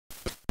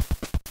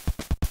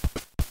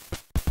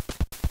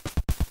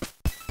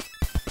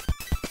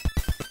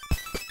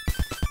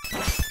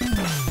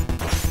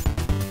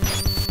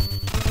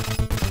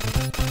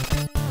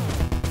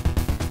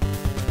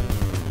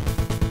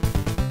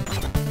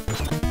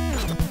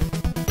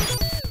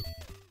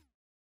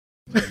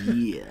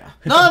Yeah.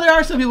 No, there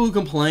are some people who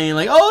complain,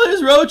 like, oh,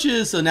 there's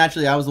roaches. So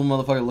naturally, I was the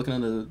motherfucker looking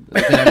under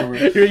the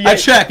camera. I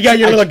checked. You got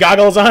your little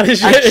goggles on and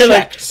shit. I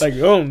checked. Like,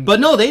 oh. But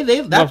no,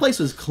 that place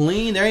was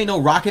clean. There ain't no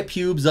rocket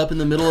pubes up in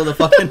the middle of the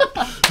fucking...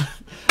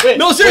 Wait,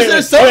 no, seriously,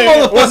 there's some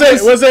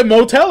motherfuckers. Was it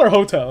motel or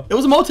hotel? It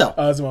was a motel.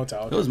 Oh, it was a motel.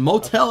 Okay. It was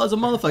motel as a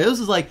motherfucker. This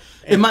is like,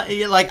 I'm not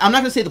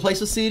gonna say the place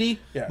was seedy,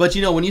 but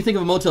you know, when you think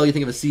of a motel, you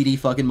think of a seedy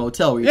fucking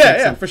motel. Where you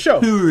take for sure.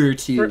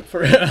 Get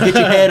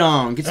your head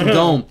on, get some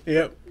dome.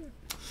 Yep.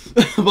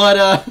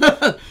 But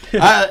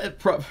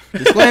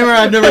disclaimer: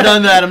 I've never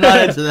done that. I'm not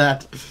into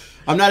that.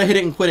 I'm not a hit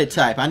it and quit it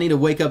type. I need to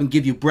wake up and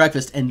give you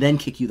breakfast and then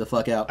kick you the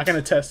fuck out. I can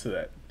attest to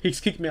that. He's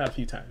kicked me out a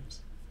few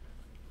times.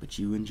 But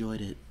you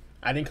enjoyed it.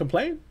 I didn't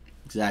complain.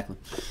 Exactly.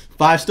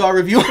 5-star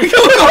review on Google.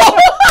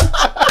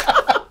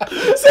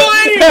 So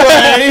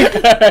anyway,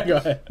 go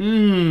ahead.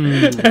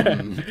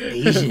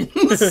 Asians.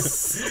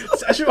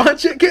 Szechuan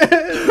chicken.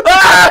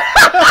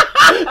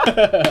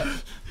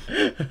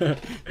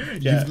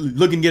 You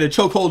looking to get a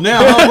chokehold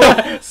now,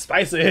 huh, bro?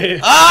 Spicy.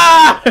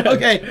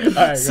 Okay. All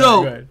right,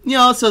 so go ahead. you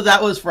know, so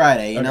that was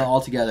Friday. You know,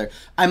 altogether,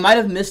 I might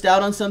have missed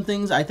out on some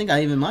things. I think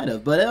I even might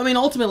have, but I mean,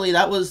 ultimately,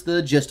 that was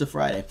the gist of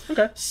Friday.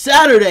 Okay.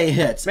 Saturday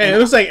hits.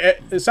 Man,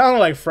 it sounded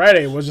like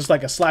Friday was just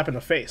like a slap in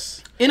the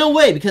face. In a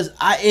way, because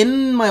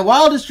in my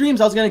wildest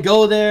dreams, I was gonna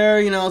go there.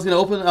 You know, I was gonna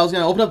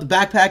open up the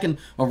backpack, and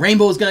a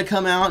rainbow was gonna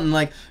come out, and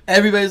like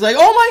everybody's like,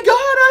 "Oh my God,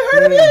 I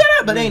heard of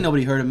you!" But ain't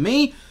nobody heard of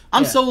me.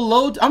 I'm so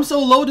low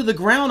to the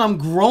ground. I'm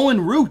growing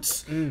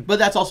roots, but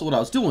that's also what I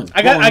was doing.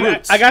 I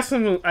got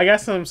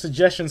some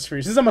suggestions for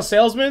you. Since I'm a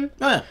salesman,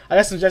 I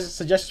got some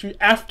suggestions for you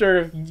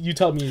after you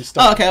tell me your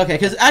story. Oh, okay.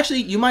 Because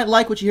actually, you might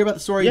like what you hear about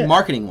the story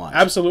marketing wise.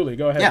 Absolutely,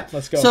 go ahead. Yeah.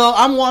 Let's go. So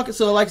I'm walking.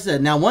 So like I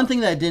said, now one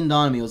thing that didn't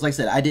dawn on me was, like I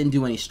said, I didn't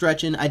do any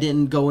stretching. I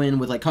didn't go in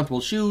with like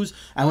comfortable shoes.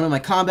 I went in my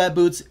combat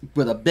boots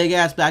with a big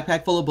ass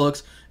backpack full of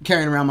books,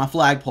 carrying around my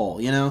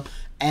flagpole. You know,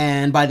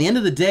 and by the end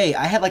of the day,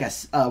 I had like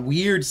a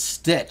weird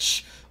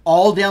stitch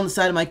all down the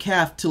side of my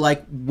calf to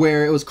like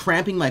where it was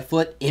cramping my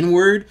foot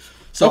inward.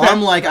 So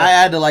I'm like, I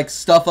had to like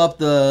stuff up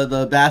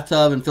the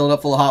bathtub and fill it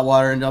up full of hot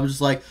water, and I'm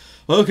just like,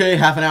 okay,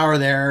 half an hour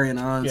there, you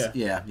know.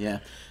 Yeah.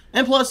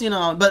 And plus, you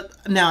know, but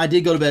now I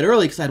did go to bed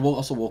early because I'd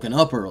also woken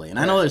up early. And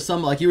I know there's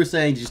some, like you were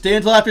saying, did you stay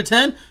until after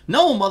 10?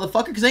 No,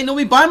 motherfucker, because ain't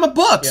nobody buying my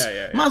books.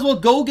 Might as well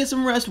go get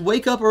some rest,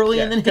 wake up early,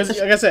 and then hit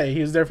because, like I said,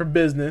 he was there for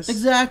business.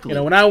 Exactly. You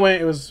know, when I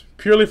went, it was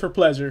purely for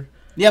pleasure.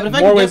 Yeah, but if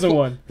more ways than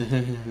one.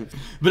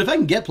 But if I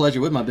can get pleasure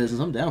with my business,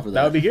 I'm down for that.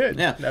 That would be good.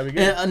 Yeah, that would be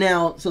good. And,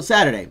 now, so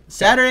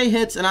Saturday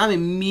hits, and I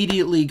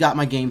immediately got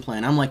my game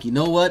plan. I'm like, you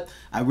know what?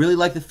 I really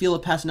like the feel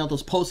of passing out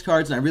those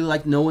postcards, and I really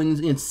like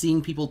knowing and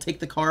seeing people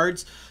take the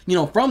cards, you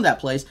know, from that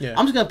place. Yeah.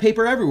 I'm just gonna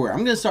paper everywhere.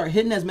 I'm gonna start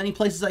hitting as many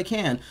places as I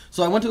can.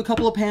 So I went to a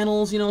couple of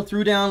panels, you know,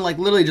 threw down like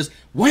literally just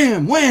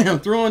wham, wham,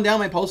 throwing down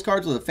my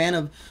postcards with a fan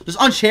of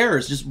just on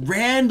chairs, just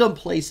random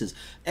places,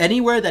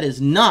 anywhere that is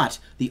not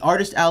the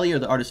artist alley or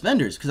the artist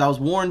vendors, because I was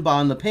warned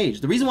on the page.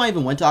 The reason why I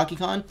even went to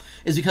AkiCon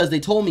is because they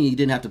told me you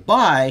didn't have to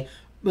buy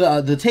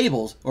the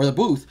tables or the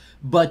booth,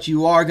 but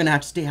you are gonna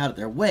have to stay out of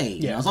their way.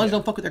 You know, as long as you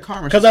don't fuck with their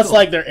karma. Because that's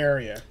like their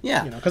area.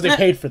 Yeah. You know, because they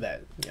paid for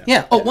that.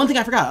 Yeah. Oh, one thing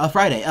I forgot.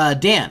 Friday,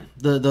 Dan,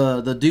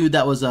 the dude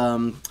that was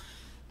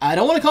I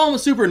don't want to call him a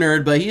super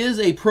nerd, but he is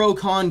a pro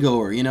con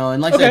goer. You know,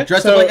 and like I said,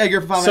 dressed up like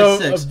Edgar from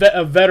 596. So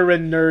a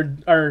veteran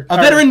nerd or a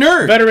veteran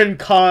nerd, veteran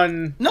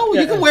con. No,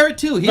 you can wear it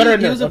too. He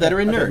was a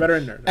veteran nerd.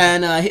 Veteran nerd.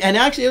 And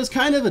actually, it was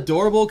kind of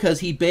adorable because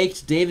he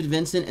baked David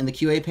Vincent and the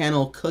QA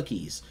panel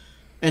cookies.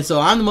 And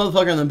so I'm the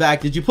motherfucker in the back.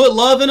 Did you put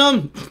love in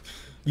them?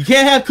 You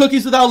can't have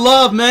cookies without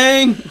love,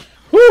 man.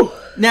 Whew.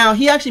 Now,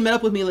 he actually met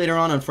up with me later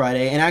on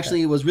Friday and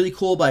actually was really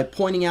cool by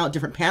pointing out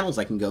different panels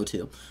I can go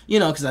to. You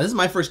know, because this is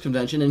my first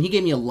convention, and he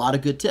gave me a lot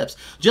of good tips.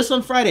 Just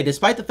on Friday,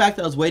 despite the fact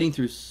that I was waiting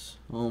through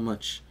so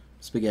much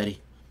spaghetti.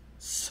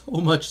 So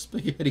much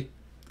spaghetti.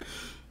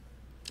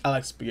 I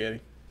like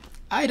spaghetti.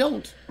 I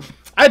don't.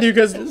 I do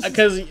because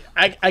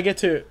I get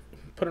to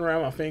put it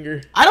around my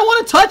finger. I don't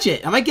want to touch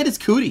it. I might get his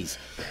cooties.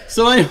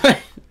 So anyway,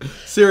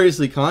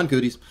 seriously, con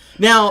cooties.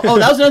 Now, that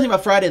was another thing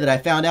about Friday that I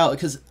found out,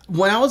 because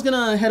when I was going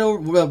to head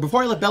over,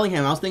 before I left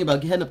Bellingham, I was thinking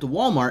about heading up to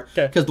Walmart,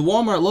 because the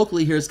Walmart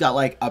locally here has got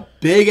like a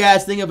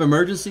big-ass thing of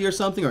emergency or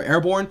something, or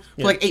airborne,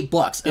 for like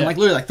 $8, and like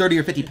literally like 30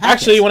 or 50 packets.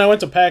 Actually, when I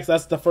went to PAX,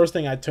 that's the first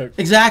thing I took.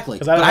 Exactly,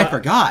 but I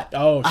forgot.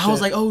 Oh, shit. I was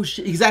like, oh,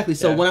 shit, exactly.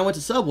 So when I went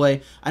to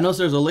Subway, I noticed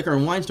there's a liquor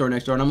and wine store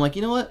next door, and I'm like,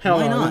 you know what,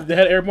 why not? They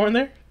had airborne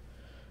there?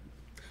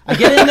 I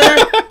get in there.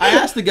 I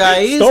ask the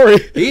guy. Story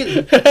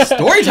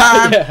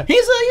time. Yeah.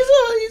 He's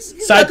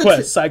side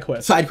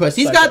quest.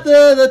 He's got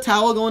the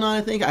towel going on.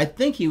 I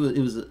think he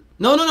was.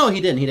 No. He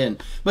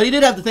didn't. But he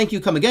did have the thank you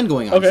come again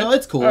going on. Okay. So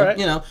it's cool. Right.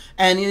 You know.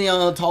 And you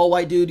know, tall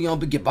white dude. You know,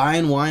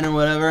 buying wine or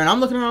whatever. And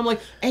I'm looking around. I'm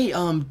like, hey,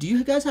 do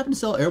you guys happen to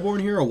sell airborne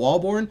here or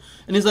wallborne?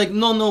 And he's like,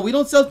 no, we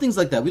don't sell things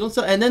like that. We don't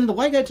sell. And then the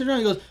white guy turns around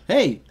and goes,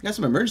 hey, got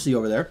some emergency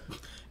over there.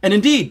 And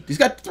indeed, he's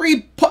got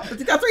three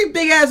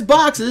big ass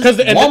boxes,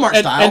 Walmart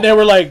style. And they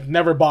were like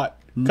never bought.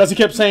 Because he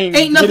kept saying...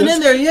 Ain't nothing in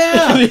there,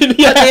 yeah.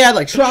 Yeah. They had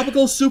like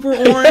tropical, super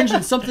orange,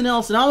 and something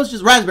else, and I was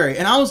just... Raspberry.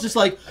 And I was just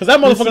like... Because that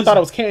motherfucker thought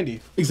it was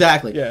candy.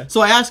 Exactly. Yeah.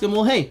 So I asked him,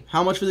 well, hey,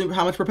 how much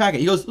per packet?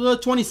 He goes,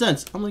 20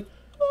 cents. I'm like...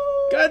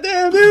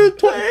 Goddamn, dude.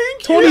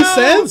 20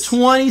 cents?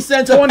 20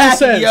 cents a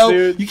packet, yo.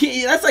 Dude. You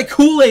can't, that's like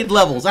Kool-Aid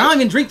levels. I don't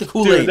even drink the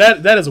Kool-Aid.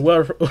 Dude, that is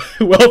well for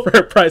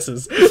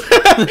prices. 20,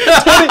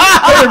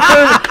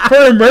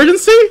 for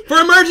emergency? For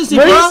emergency,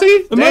 bro.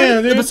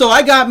 Damn, dude. So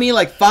I got me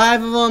like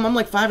 5 of them. I'm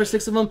like 5 or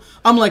 6 of them.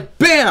 I'm like,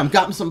 bam,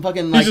 got me some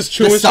fucking like... You just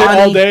chewing shit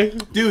all day?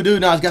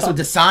 Dude, no, I got some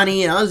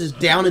Dasani and I was just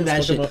down in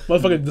that shit.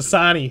 Motherfucking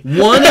Dasani. 1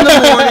 in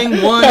the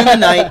morning, 1 in the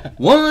night.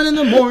 1 in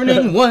the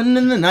morning, 1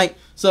 in the night.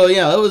 So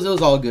yeah, it was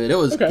all good. It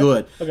was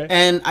good,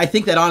 and I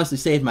think that honestly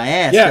saved my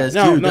ass. Yeah,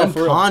 dude, them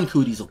con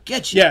cooties will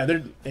get you. Yeah,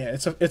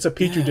 it's a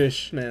petri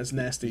dish, man. It's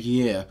nasty.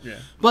 Yeah.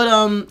 But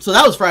so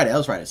that was Friday.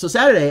 So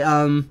Saturday,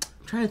 I'm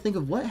trying to think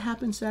of what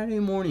happened Saturday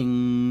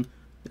morning.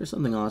 There's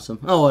something awesome.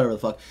 Oh, whatever the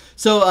fuck.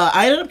 So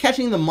I ended up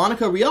catching the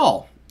Monica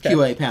Rial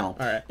QA panel.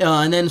 All right.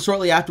 And then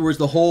shortly afterwards,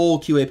 the whole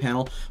QA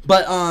panel.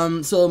 But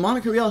so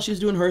Monica Rial, she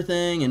was doing her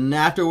thing, and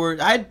afterward,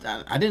 I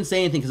didn't say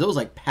anything because it was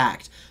like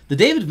packed. The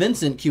David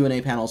Vincent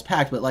Q&A panel is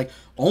packed, but like,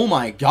 oh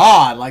my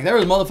god, like there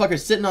was motherfuckers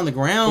sitting on the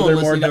ground.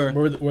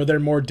 Were there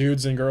more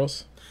dudes than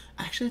girls?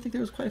 Actually, I think there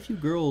was quite a few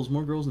girls,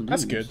 more girls than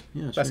dudes. That's good.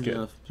 Yeah, that's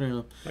good.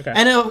 Enough. Okay.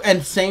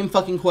 And same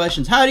fucking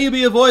questions. How do you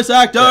be a voice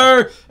actor?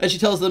 Yeah. And she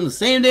tells them the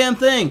same damn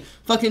thing.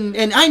 Fucking,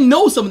 and I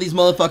know some of these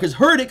motherfuckers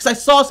heard it because I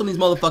saw some of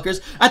these motherfuckers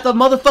at the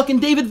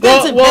motherfucking David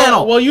Vincent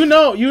panel. Well, you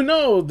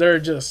know, they're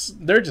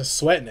just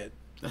sweating it.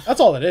 That's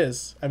all it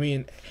is. I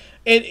mean,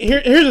 and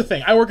here's the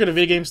thing. I work at a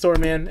video game store,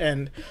 man,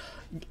 and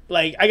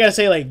like I gotta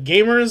say, like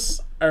gamers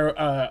are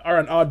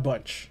an odd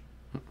bunch.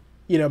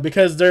 You know,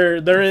 because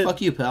they're fuck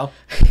you, pal.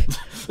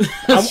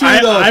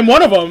 I'm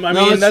one of them. I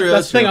mean,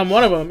 that's the thing. I'm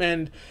one of them,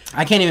 and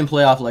I can't even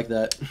play off like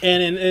that.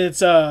 And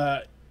it's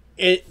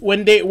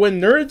when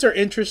nerds are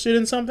interested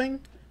in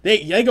something,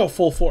 they go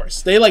full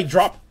force. They like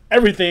drop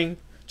everything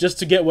just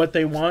to get what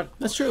they want.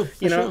 That's true.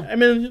 You know, I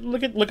mean,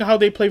 look at how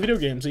they play video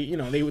games. You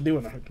know,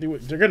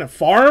 they're gonna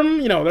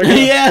farm. You know, they're gonna,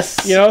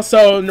 yes. You know,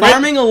 so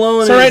farming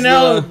alone. So right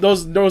now,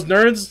 those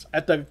nerds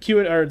at the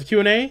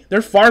Q&A,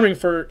 they're farming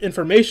for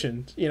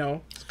information. You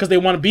know, because they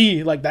want to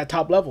be like that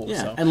top level.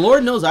 Yeah, so. And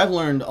Lord knows I've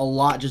learned a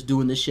lot just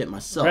doing this shit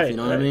myself. Right, you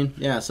know what I mean?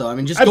 Yeah. So I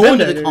mean, just I've going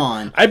to the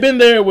con. I've been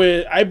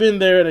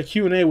there at a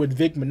Q&A with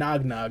Vic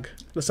Monognog.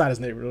 That's not his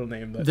real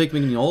name. But Vic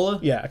Mignola?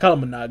 Yeah, I call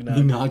him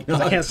Monognog. Because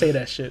I can't say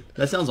that shit.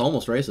 That sounds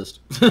almost racist.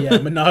 Yeah,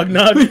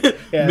 Monognog.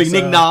 Yeah,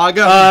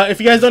 Mignog.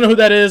 If you guys don't know who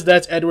that is,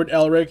 that's Edward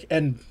Elric,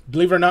 and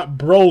believe it or not,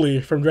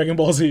 Broly from Dragon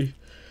Ball Z.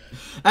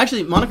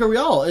 Actually, Monica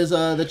Rial is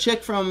the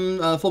chick from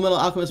Full Metal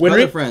Alchemist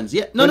Brother Friends.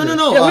 Yeah, no.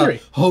 Yeah,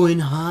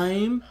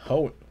 Hohenheim.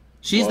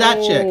 She's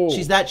that chick.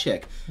 She's that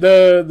chick.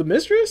 The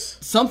mistress?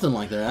 Something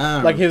like that. I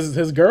don't like know.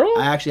 his girl?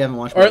 I actually haven't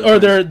watched or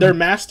their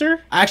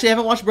master? I actually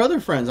haven't watched Brother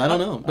Friends. I don't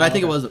know. But I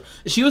think it was.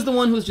 She was the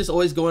one who was just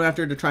always going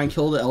after to try and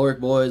kill the Elric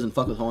boys and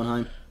fuck with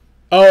Hohenheim.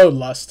 Oh,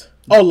 Lust.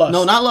 Oh, Lust.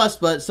 No, not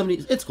Lust, but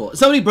somebody. It's cool.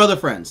 Somebody Brother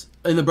Friends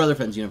in the Brother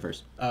Friends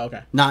universe. Oh,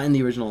 okay. Not in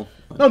the original.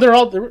 No,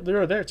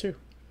 they're there too.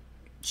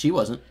 She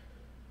wasn't.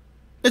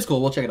 It's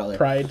cool. We'll check it out later.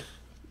 Pride.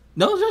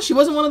 No, she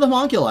wasn't one of the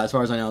homunculi, as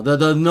far as I know.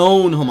 The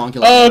known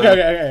homunculi. Oh,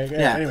 okay.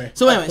 Yeah. Anyway.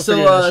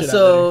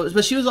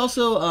 But she was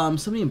also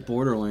somebody in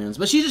Borderlands.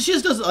 But she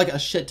just does like a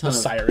shit ton of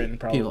siren,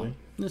 probably. People.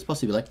 It's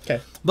possibly like. Okay.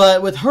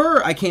 But with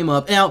her, I came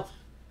up now.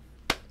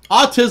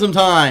 Autism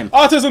time!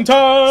 Autism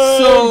time!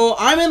 So,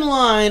 I'm in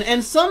line,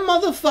 and some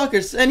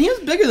motherfuckers, and he was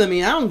bigger than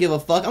me, I don't give a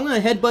fuck, I'm gonna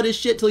headbutt his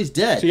shit till he's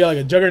dead. So you're like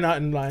a juggernaut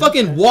in line.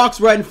 Fucking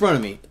walks right in front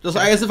of me. Just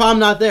like, as if I'm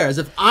not there, as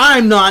if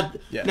I'm not...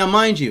 Yeah. Now,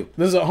 mind you,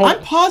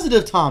 I'm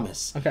positive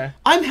Thomas. Okay.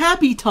 I'm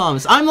happy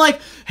Thomas. I'm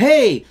like,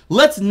 hey,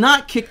 let's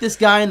not kick this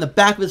guy in the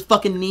back of his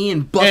fucking knee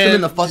and bust him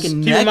in the fucking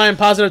neck. Keep in mind,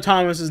 positive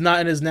Thomas is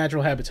not in his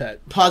natural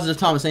habitat. Positive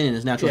Thomas ain't in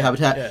his natural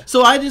habitat. Yeah.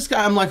 So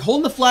I'm like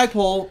holding the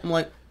flagpole, I'm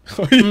like...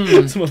 Some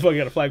motherfucker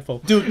got a flagpole.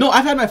 Dude, no,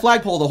 I've had my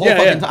flagpole the whole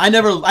fucking time. I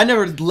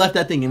never left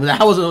that thing in.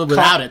 I wasn't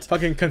without it.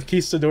 Fucking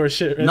conquistador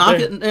shit. I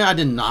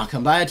didn't knock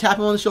him, but I tap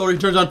him on the shoulder. He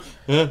turns on,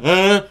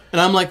 and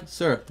I'm like,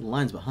 sir, the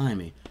line's behind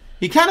me.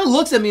 He kind of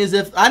looks at me as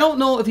if I don't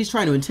know if he's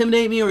trying to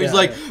intimidate me or he's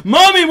like,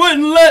 mommy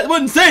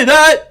wouldn't say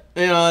that.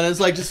 You know, and it's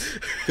like, just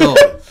go.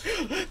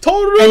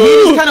 Totally. And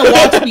he just kind of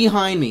walks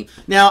behind me.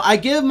 Now, I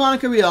give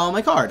Monica Rial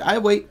my card. I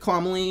wait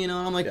calmly, you know,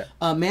 and I'm like,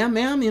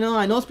 ma'am, you know,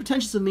 I know it's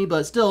pretentious of me,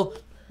 but still.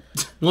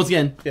 Once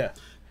again,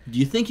 do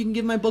you think you can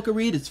give my book a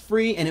read? It's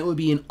free, and it would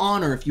be an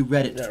honor if you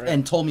read it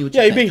and told me what you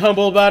think. Yeah, you're being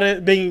humble about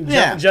it, being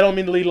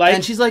gentlemanly like.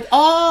 And she's like,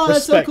 oh,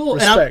 that's so cool.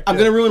 And I'm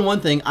going to ruin one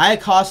thing. I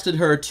accosted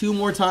her 2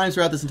 more times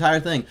throughout this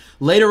entire thing.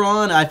 Later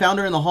on, I found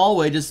her in the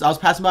hallway. I was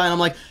passing by, and I'm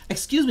like,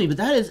 excuse me, but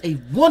that is a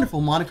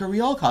wonderful Monica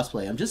Rial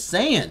cosplay. I'm just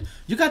saying.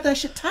 You got that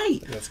shit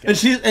tight.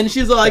 And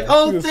she's like,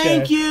 oh,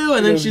 thank you.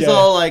 And then she's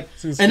all like,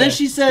 and then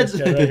she said,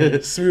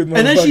 and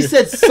then she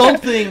said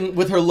something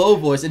with her low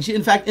voice. And she,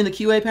 in fact, in the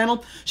QA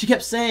panel, she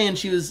kept saying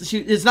she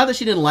It's not that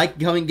she didn't like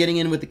getting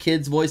in with the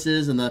kids'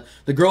 voices and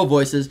the girl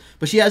voices,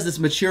 but she has this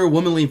mature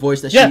womanly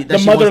voice that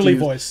the motherly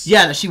voice.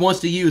 Yeah, that she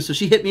wants to use. So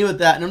she hit me with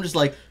that, and I'm just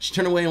like, she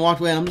turned away and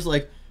walked away, and I'm just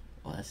like,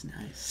 oh, that's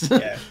nice.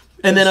 Yeah.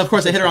 And then, of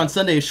course, I hit her on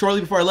Sunday.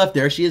 Shortly before I left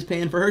there, she is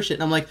paying for her shit.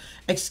 And I'm like,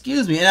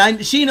 excuse me.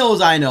 And she knows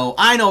I know.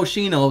 I know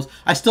she knows.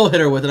 I still hit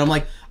her with it. I'm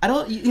like,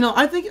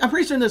 I'm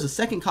pretty certain there's a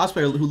second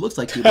cosplayer who looks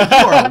like you. But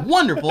you are a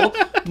wonderful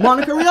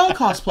Monica Rial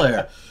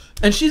cosplayer.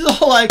 And she's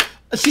all like,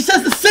 she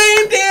says the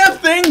same damn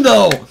thing,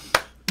 though.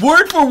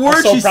 Word for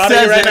word, she says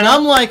it. And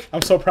I'm like,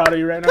 I'm so proud of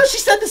you right now. But she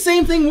said the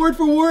same thing word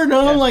for word. And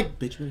I'm like,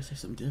 bitch, you better say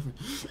something different.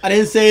 I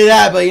didn't say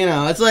that, but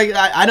it's like,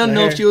 I don't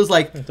know if she was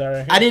like,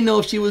 I didn't know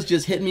if she was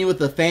just hitting me with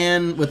the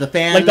fan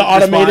like the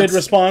automated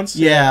response.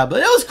 Yeah,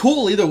 but it was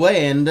cool either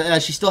way. And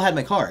she still had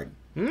my card.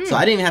 So I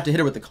didn't even have to hit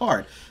her with the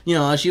card.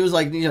 She was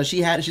like,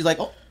 she's like,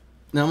 oh.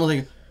 And I'm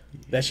like,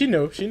 that she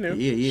knew. Yeah.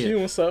 She knew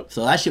what's up.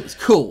 So that shit was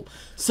cool.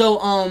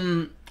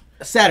 So,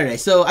 Saturday.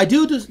 So I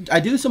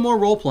do some more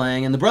role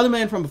playing, and the brother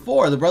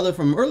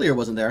from earlier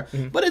wasn't there,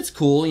 but it's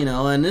cool,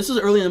 and this was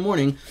early in the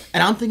morning,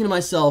 and I'm thinking to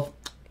myself,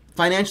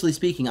 financially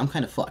speaking, I'm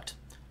kind of fucked.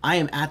 I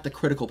am at the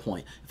critical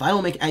point. If I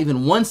don't make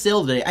even one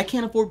sale today, I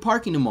can't afford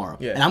parking tomorrow,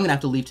 and I'm gonna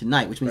have to leave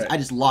tonight, which means I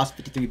just lost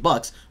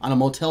 $53 on a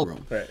motel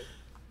room. Right.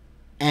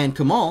 And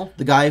Kamal,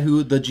 the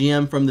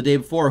GM from the day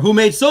before, who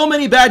made so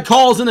many bad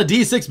calls in the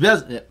D6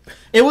 business,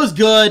 it was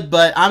good,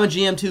 but I'm a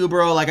GM too,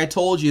 bro. Like I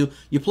told you,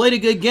 you played a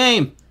good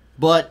game.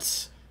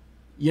 But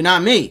you're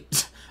not me.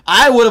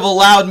 I would have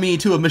allowed me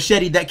to have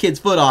macheted that kid's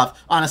foot off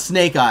on a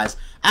Snake Eyes.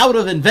 I would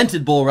have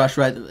invented Bull Rush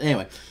right.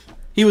 Anyway,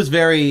 he was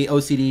very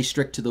OCD,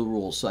 strict to the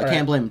rules, so I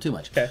can't blame him too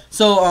much. Okay.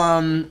 So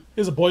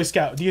he was a Boy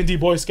Scout, D&D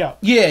Boy Scout.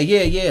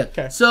 Yeah.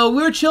 Okay. So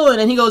we were chilling,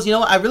 and he goes,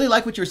 I really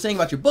like what you were saying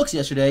about your books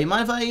yesterday.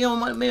 Mind if I,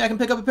 maybe I can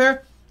pick up a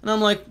pair? And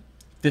I'm like,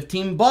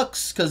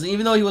 $15, because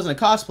even though he wasn't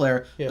a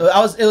cosplayer, it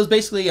was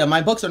basically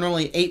my books are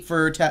normally $8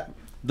 for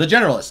the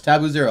Generalist,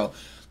 Taboo 0.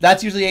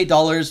 That's usually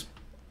 $8.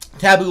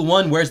 Taboo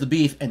 1, where's the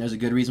beef? And there's a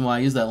good reason why I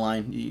use that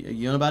line.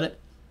 You know about it?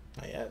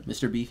 Not yet.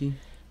 Mr. Beefy?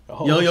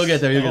 Oh, you'll get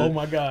there. Oh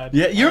my god.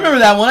 Yeah, you remember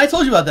that one. I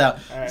told you about that.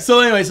 Right.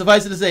 So anyway,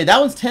 suffice it to say, that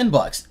one's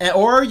 $10.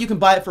 Or you can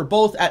buy it for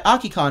both at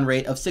AkiCon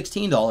rate of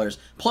 $16.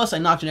 Plus, I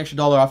knocked an extra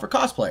 $1 off for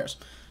cosplayers.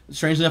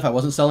 Strangely enough, I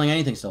wasn't selling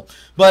anything still.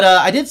 But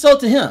I did sell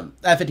it to him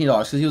at $15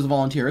 because he was a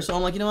volunteer. So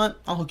I'm like, you know what?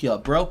 I'll hook you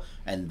up, bro.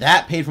 And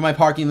that paid for my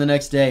parking the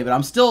next day. But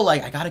I'm still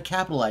like, I got to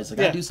capitalize. I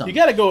got to do something.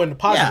 You got to go into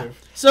positive.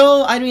 Yeah.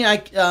 So, I mean,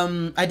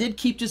 I did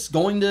keep just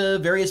going to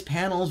various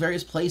panels,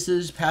 various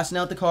places, passing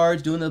out the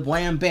cards, doing the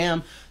wham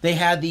bam. They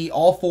had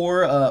all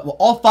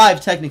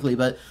 5 technically,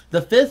 but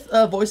the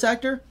 5th voice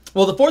actor.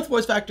 Well, the 4th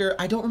voice actor,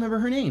 I don't remember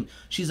her name.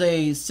 She's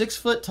a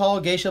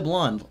 6-foot-tall geisha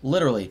blonde,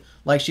 literally.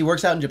 Like, she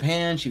works out in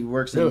Japan. She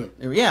works in...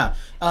 Yeah.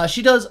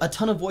 She does a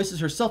ton of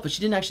voices herself, but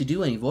she didn't actually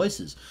do any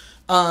voices.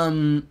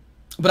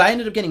 But I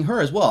ended up getting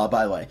her as well,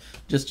 by the way.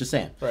 Just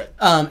saying. Right.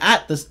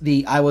 At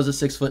the I was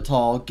a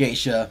 6-foot-tall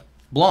geisha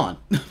blonde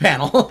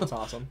panel. That's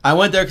awesome. I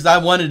went there because I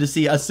wanted to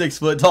see a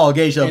 6-foot-tall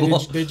geisha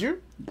blonde. Did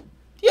you?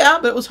 Yeah,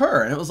 but it was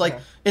her. And it was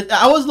like... Okay.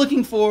 I was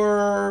looking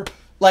for...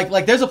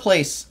 Like, there's a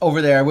place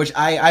over there, which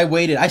I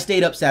waited. I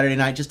stayed up Saturday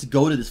night just to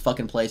go to this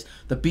fucking place.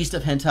 The Beast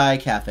of Hentai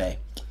Cafe.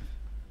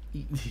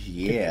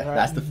 Yeah,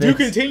 that's the fix. Do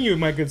continue,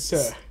 my good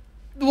sir.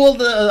 Well,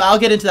 I'll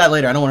get into that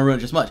later. I don't want to ruin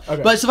it just much.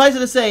 Okay. But suffice it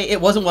to say, it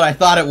wasn't what I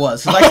thought it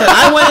was. Like I said,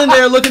 I went in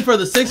there looking for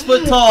the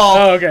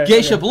 6-foot-tall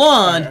geisha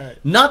blonde,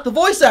 not the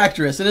voice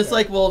actress. And it's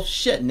like, well,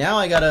 shit, now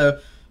I'm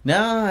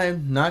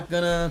not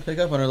going to pick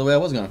up on her the way I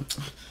was going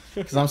to.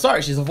 Because I'm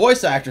sorry, she's a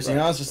voice actress.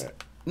 Right. It's just...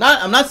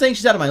 I'm not saying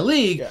she's out of my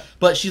league,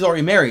 but she's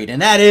already married,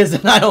 and I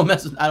don't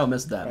mess with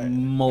that. Right.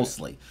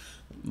 Mostly.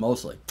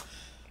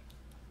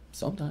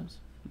 Sometimes.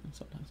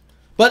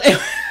 But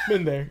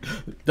been there,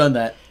 done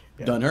that,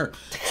 done her.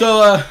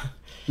 So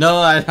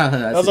no,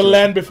 that was a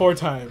land before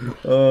time.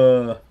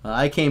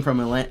 I came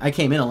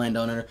in a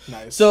landowner.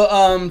 Nice.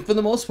 So for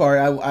the most part,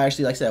 I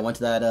actually, like I said, I went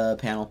to that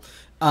panel,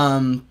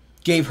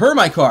 gave her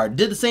my card,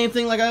 did the same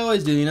thing like I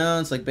always do.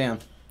 It's like bam.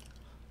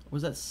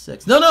 Was that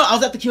 6? No, I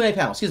was at the Q&A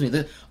panel. Excuse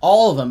me,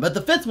 all of them. But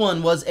the 5th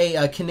one was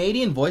a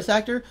Canadian voice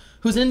actor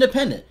who's an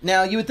independent.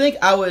 Now, you would think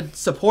I would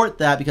support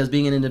that because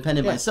being an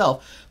independent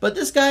myself. But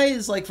this guy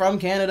is like from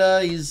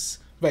Canada. He's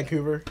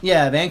Vancouver.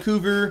 Yeah,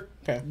 Vancouver.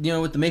 Okay.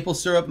 With the maple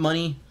syrup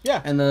money.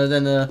 Yeah. And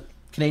then the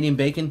Canadian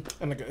bacon.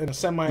 And a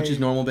semi. Which is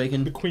normal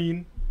bacon. The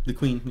Queen. The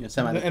Queen,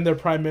 semi. And their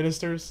prime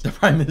ministers. The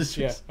prime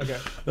ministers. Yeah. Okay.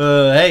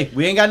 Hey,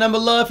 we ain't got number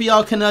love for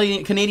y'all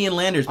Canadian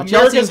landers. But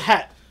America's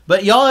hat.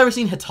 But y'all ever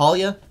seen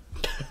Hitalia?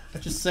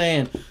 Just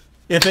saying.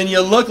 If and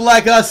you look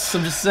like us,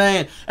 I'm just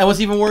saying. And what's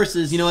even worse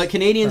is,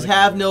 Canadians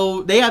have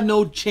no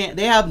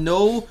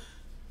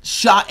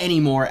shot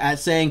anymore at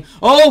saying,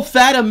 "Oh,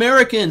 fat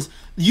Americans."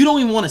 You don't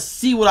even want to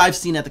see what I've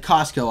seen at the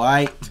Costco. All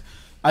right,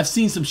 I've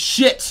seen some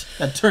shit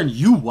that turned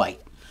you white.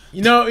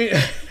 It's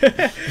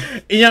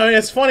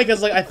funny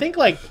because I think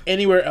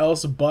anywhere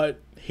else but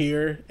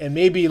here, and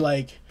maybe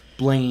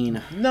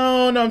Blaine.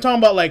 No, I'm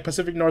talking about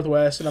Pacific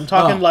Northwest, and I'm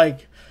talking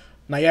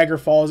Niagara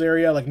Falls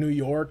area, New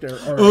York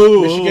or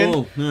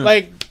Michigan.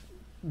 Yeah.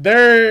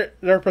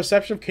 their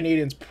perception of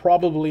Canadians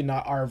probably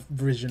not our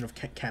vision of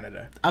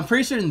Canada. I'm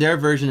pretty certain their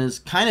version is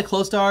kind of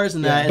close to ours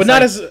in that, but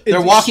not as they're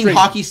walking extreme.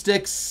 hockey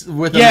sticks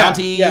with a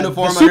Mountie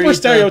uniform. The super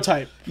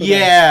stereotype.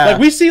 Yeah,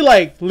 like we see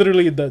like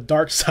literally the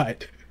dark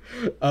side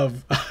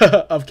of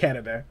of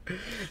Canada.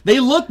 They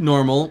look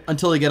normal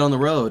until they get on the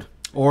road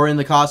or in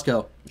the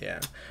Costco. Yeah,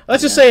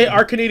 let's just say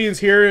our Canadians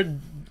here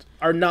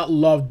are not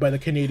loved by the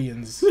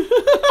Canadians,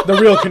 the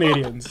real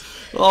Canadians.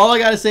 Well, all I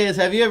gotta say is,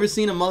 have you ever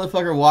seen a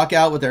motherfucker walk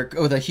out with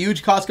a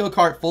huge Costco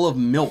cart full of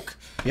milk?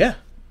 Yeah.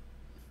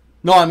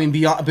 No, I mean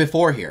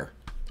before here.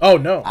 Oh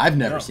no, I've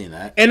never seen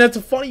that. And it's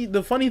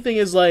the funny thing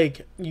is,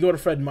 like, you go to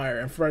Fred Meyer,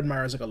 and Fred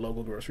Meyer is like a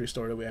local grocery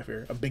store that we have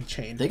here, a big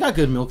chain. They got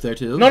good milk there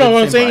too. No,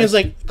 what I'm saying is,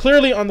 like,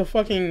 clearly on the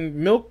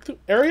fucking milk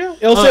area,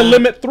 it'll say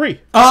limit 3.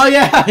 Oh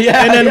yeah.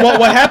 And then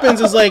what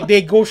happens is, like,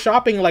 they go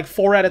shopping like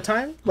 4 at a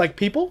time, like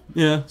people.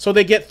 Yeah. So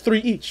they get 3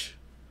 each.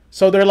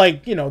 So they're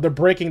like, you know, they're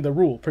breaking the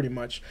rule pretty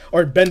much,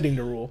 or bending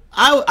the rule.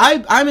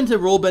 I'm into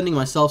rule bending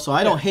myself, so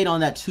I don't hate on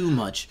that too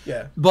much.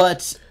 Yeah.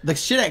 But the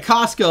shit at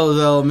Costco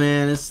though,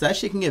 man, that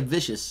shit can get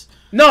vicious.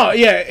 No,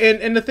 yeah,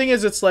 and the thing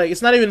is, it's like,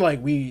 it's not even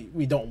like we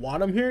don't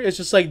want them here. It's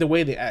just like the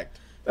way they act.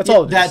 That's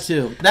all it is. That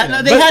too.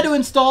 They had to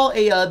install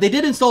they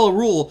did install a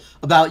rule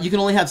about you can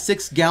only have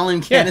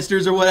 6-gallon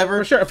canisters or whatever.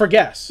 For sure, for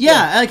gas.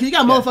 Yeah, because you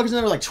got motherfuckers in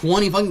there with like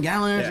 20 fucking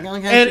gallons. Yeah.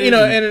 Gallon And, you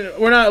know, and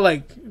we're not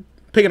like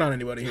picking on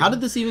anybody here. How did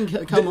this even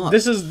come up?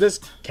 This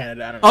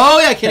Canada. I don't know. Oh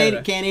yeah,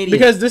 Canadian.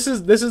 Because this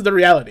is the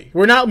reality.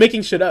 We're not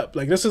making shit up.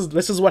 Like this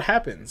is what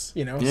happens.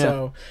 You know. Yeah.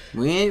 So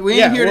we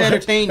ain't here to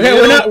entertain you.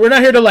 We're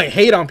not here to like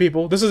hate on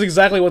people. This is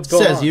exactly what's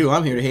going on. Says you.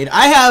 I'm here to hate.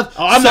 I have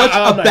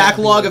a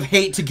backlog of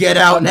hate to get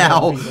out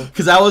now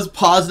because I was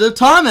positive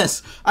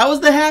Thomas. I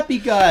was the happy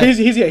guy.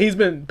 He's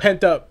been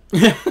pent up.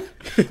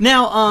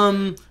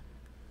 Now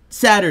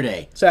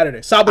Saturday.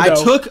 Sabado. I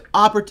took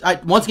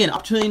once again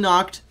opportunity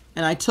knocked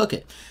and I took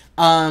it.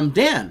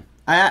 Dan,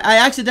 I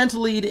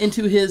accidentally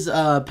into his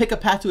Pick a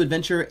Path to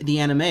Adventure, the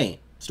anime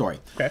story.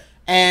 Okay.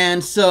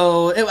 And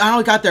so I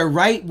only got there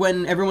right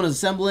when everyone was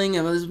assembling.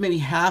 It was maybe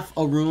half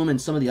a room and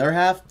some of the other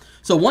half.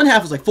 So one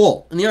half was like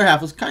full and the other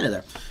half was kind of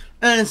there.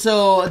 And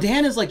so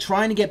Dan is like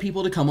trying to get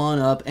people to come on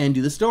up and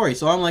do the story.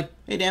 So I'm like,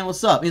 hey Dan,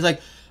 what's up? And he's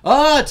like,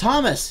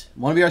 Thomas,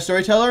 want to be our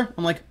storyteller?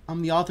 I'm like,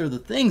 I'm the author of the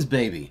things,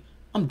 baby.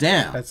 I'm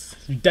down. That's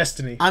your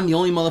destiny. I'm the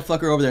only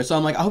motherfucker over there. So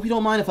I'm like, I hope you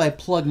don't mind if I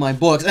plug my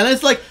books. And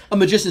it's like a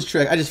magician's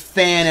trick. I just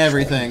fan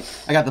everything.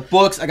 I got the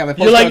books. I got my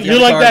postcards. You're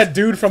like that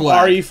dude from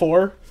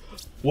RE4.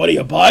 What are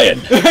you buying?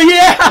 Yeah.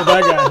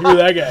 That guy. You're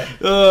that guy.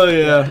 Oh,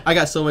 yeah. I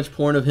got so much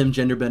porn of him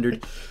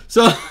gender-bendered.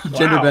 So,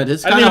 gender-bended.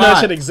 It's I didn't kind even of know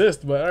that should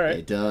exist, but all right.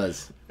 It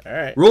does. All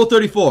right. Rule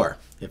 34.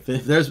 If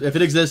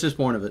it exists, there's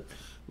porn of it.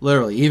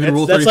 Literally. Even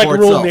Rule 34 That's like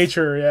rule itself.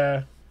 nature,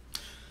 yeah.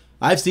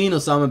 I've seen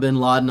Osama bin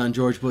Laden on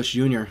George Bush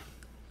Jr.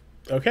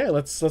 Okay,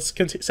 let's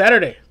continue.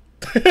 Saturday.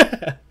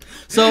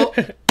 So,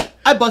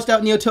 I bust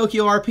out Neo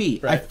Tokyo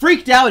RP. Right. I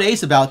freaked out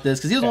Ace about this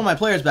because he was one of my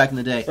players back in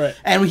the day. Right.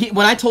 And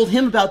when I told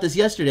him about this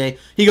yesterday,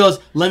 he goes,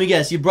 let me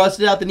guess, you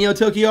busted out the Neo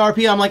Tokyo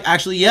RP? I'm like,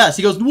 actually, yes.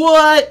 He goes,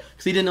 what?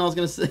 Because he didn't know I was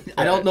going to say. Right.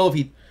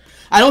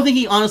 I don't think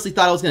he honestly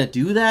thought I was going to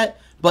do that,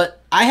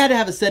 but I had to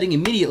have a setting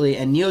immediately,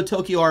 and Neo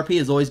Tokyo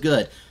RP is always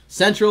good.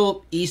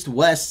 Central, East,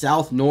 West,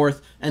 South,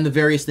 North, and the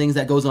various things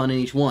that goes on in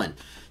each one.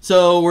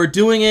 So we're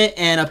doing it,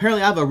 and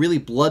apparently I have a really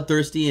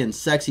bloodthirsty and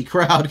sexy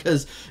crowd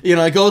because, you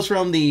know, it goes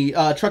from the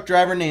truck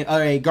driver named,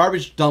 a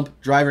garbage dump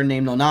driver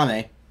named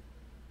Noname.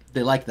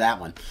 They like that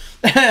one.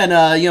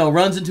 And, you know,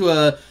 runs into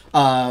a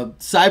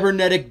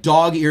cybernetic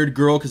dog-eared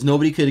girl because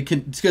nobody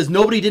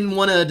didn't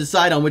want to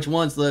decide on which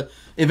ones.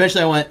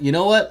 Eventually I went, you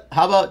know what?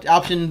 How about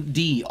option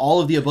D,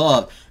 all of the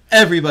above?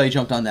 Everybody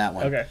jumped on that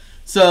one. Okay.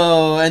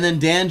 So, and then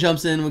Dan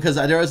jumps in because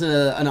there was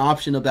an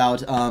option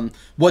about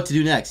what to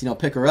do next. You know,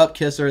 pick her up,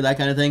 kiss her, that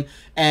kind of thing.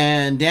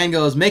 And Dan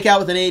goes, make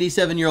out with an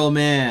 87-year-old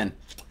man.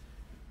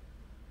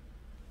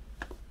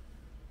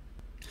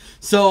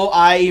 So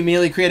I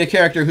immediately create a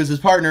character who's his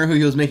partner, who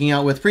he was making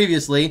out with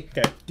previously.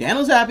 Okay. Dan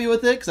was happy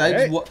with it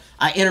because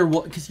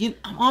because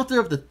I'm author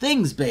of the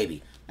things,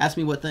 baby. Ask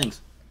me what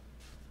things.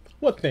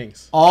 What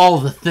things? All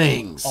the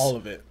things. All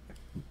of it.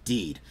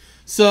 Indeed.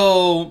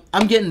 So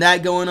I'm getting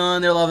that going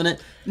on. They're loving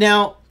it.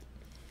 Now,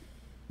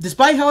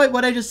 despite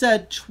what I just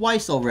said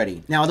twice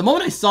already. Now, the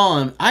moment I saw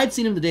him, I had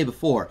seen him the day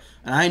before,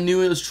 and I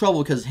knew it was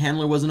trouble because his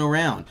handler wasn't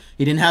around.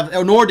 He didn't have,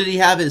 nor did he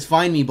have his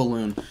Find Me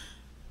balloon.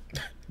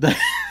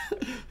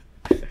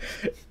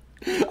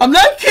 I'm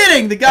not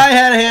kidding. The guy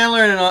had a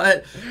handler,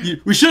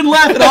 and we shouldn't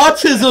laugh at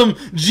autism.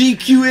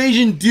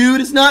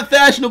 GQAznDood. It's not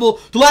fashionable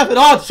to laugh at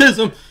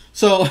autism.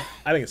 So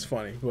I think it's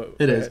funny. But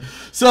it is.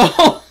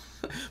 So.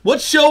 What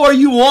show are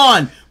you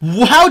on?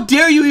 How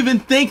dare you even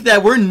think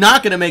that we're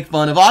not going to make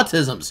fun of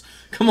autisms?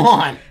 Come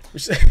on.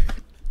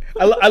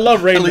 I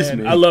love Rain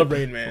Man. I love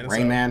Rain Man.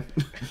 Rain Man.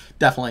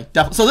 Definitely.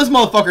 So this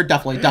motherfucker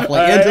definitely into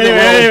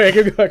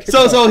the room.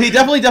 So he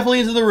definitely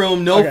into the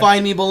room. No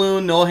Find Me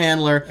balloon, no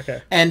handler.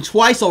 Okay. And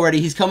twice already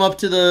he's come up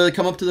to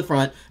the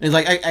front and he's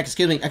like,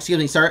 excuse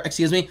me, sir,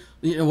 excuse me.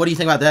 What do you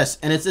think about this?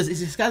 And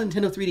he's got a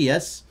Nintendo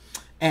 3DS.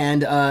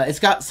 and it's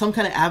got some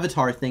kind of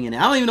avatar thing in it.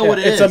 I don't even know what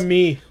it is. It's a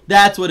me.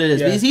 That's what it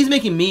is. Yeah. He's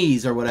making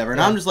me's or whatever, and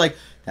I'm just like,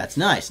 that's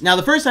nice. Now,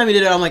 the first time he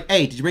did it, I'm like,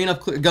 hey, did you bring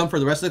enough gum for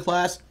the rest of the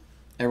class?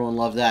 Everyone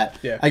loved that.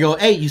 Yeah. I go,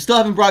 hey, you still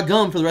haven't brought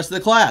gum for the rest of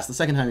the class. The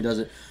second time he does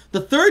it.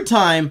 The third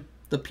time,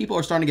 the people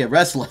are starting to get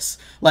restless.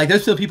 Like,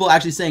 there's still people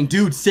actually saying,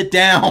 dude, sit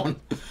down.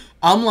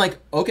 I'm like,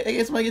 okay,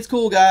 it's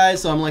cool,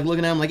 guys. So I'm like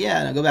looking at him like,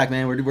 yeah, no, go back,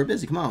 man. We're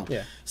busy. Come on.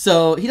 Yeah.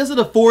 So he does it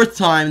a fourth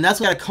time, and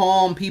that's got to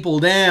calm people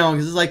down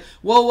because it's like,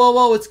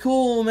 whoa, it's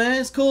cool, man.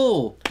 It's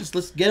cool. Just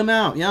let's get him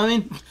out. You know what I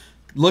mean?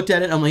 Looked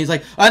at it. He's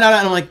like, oh, no.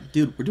 And I'm like,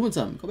 dude, we're doing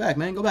something. Go back,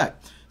 man. Go back.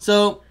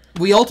 So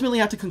we ultimately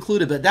have to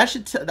conclude it, but that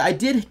should I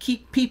did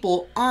keep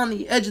people on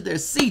the edge of their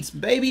seats,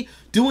 baby.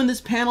 Doing this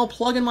panel,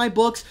 plugging my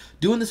books,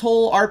 doing this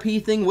whole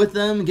RP thing with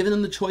them, giving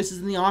them the choices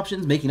and the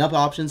options, making up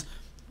options,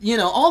 you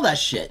know, all that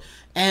shit.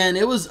 And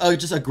it was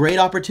just a great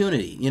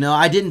opportunity. You know,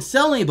 I didn't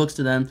sell any books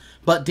to them,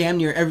 but damn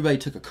near everybody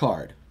took a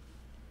card.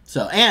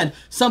 So, and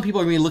some people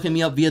are going to be looking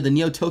me up via the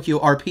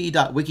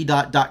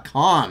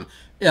neotokyorp.wiki.com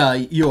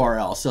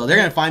URL. So they're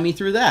going to find me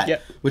through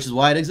that, which is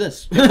why it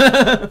exists.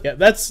 Yeah,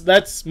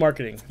 that's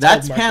marketing.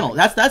 That's panel.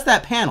 That's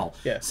that panel.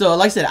 Yeah. So,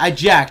 like I said, I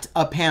jacked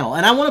a panel.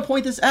 And I want to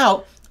point this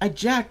out. I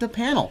jacked a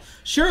panel.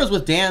 Sure, it was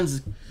with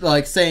Dan's,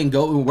 like, saying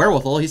go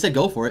wherewithal. He said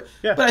go for it.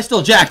 Yeah. But I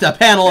still jacked a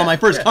panel on my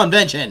first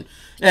convention.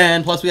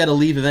 And plus, we had to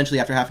leave eventually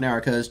after half an hour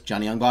because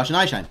Johnny Young, Bosch, and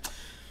I Shine.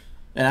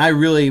 And I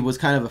really was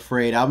kind of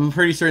afraid. I'm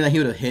pretty certain that he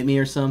would have hit me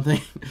or something.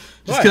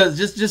 Just because,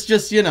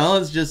 just you know,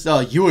 it's just,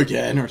 oh, you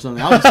again or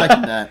something. I was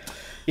expecting that.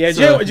 Yeah,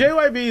 so,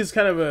 JYB is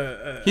kind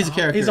of he's a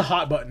character. He's a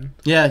hot button.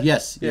 Yeah,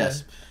 yes.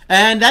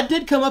 And that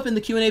did come up in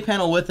the Q&A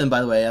panel with them, by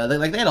the way. They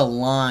had a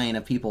line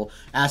of people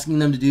asking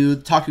them to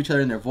talk to each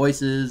other in their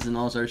voices and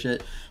all sort of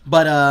shit.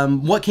 But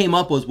what came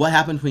up was what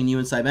happened between you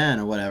and Saiban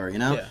or whatever, you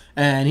know? Yeah.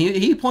 And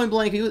he point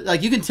blank,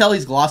 like, you can tell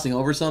he's glossing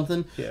over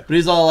something. Yeah. But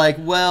he's all like,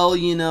 well,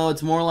 you know,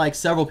 it's more like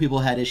several people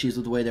had issues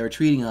with the way they were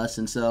treating us.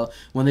 And so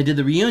when they did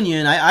the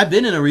reunion, I've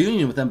been in a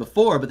reunion with them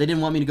before, but they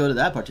didn't want me to go to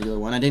that particular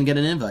one. I didn't get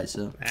an invite,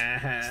 so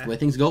that's the way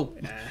things go.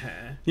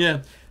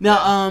 Yeah.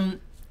 Now,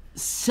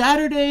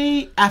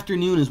 Saturday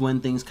afternoon is when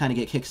things kind of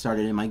get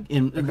kickstarted in my.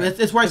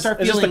 It's where I start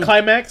feeling. Is this the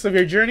climax of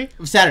your journey?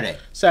 Saturday.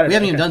 We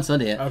haven't even done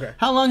Sunday yet. Okay.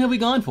 How long have we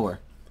gone for?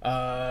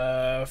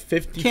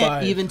 55.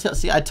 Can't even tell.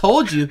 See, I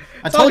told you.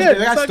 I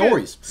got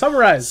stories.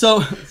 Summarize.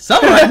 So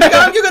summarize.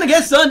 You're gonna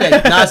get Sunday.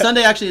 Nah,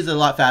 Sunday actually is a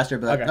lot faster.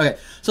 But okay.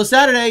 So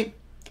Saturday,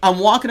 I'm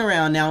walking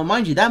around now.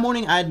 Mind you, that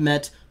morning I had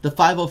met the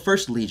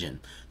 501st Legion.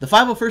 The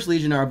 501st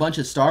Legion are a bunch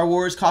of Star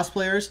Wars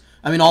cosplayers.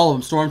 I mean, all of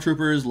them.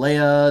 Stormtroopers,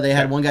 Leia. They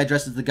had one guy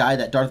dressed as the guy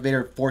that Darth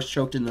Vader force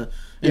choked in the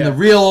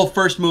real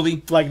first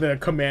movie. Like the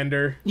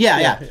commander.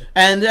 Yeah.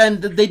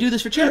 And they do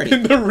this for charity.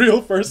 In the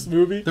real first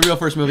movie? The real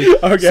first movie.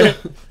 Okay.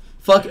 So,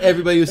 fuck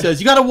everybody who says,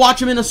 you gotta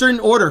watch them in a certain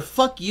order.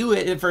 Fuck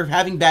you for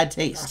having bad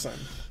taste. Awesome.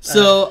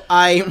 So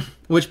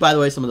which by the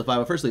way, some of the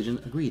 501st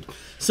Legion agreed.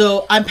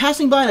 So I'm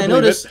passing by and I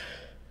notice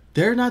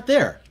they're not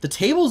there. The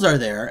tables are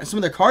there, and some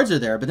of their cards are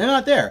there, but they're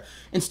not there.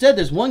 Instead,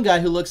 there's one guy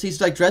who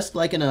he's like dressed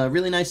like in a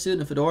really nice suit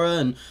and a fedora,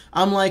 and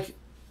I'm like,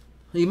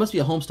 he must be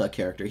a Homestuck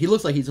character. He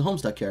looks like he's a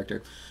Homestuck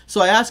character.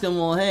 So I ask him,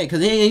 well, hey,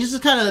 because he's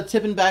just kind of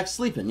tipping back,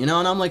 sleeping, you know,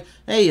 and I'm like,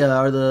 hey,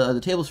 are the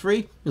tables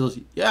free? He goes,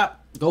 yeah,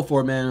 go for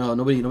it, man. Oh,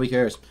 nobody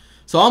cares.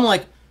 So I'm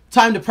like,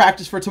 time to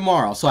practice for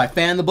tomorrow. So I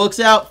fan the books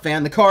out,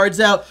 fan the cards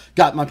out,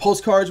 got my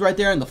postcards right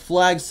there, and the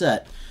flag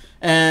set.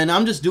 And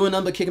I'm just doing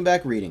nothing but kicking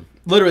back reading.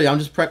 Literally, I'm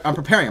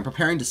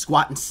preparing to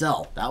squat and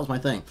sell. That was my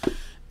thing.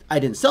 I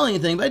didn't sell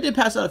anything, but I did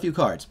pass out a few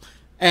cards.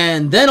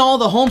 And then all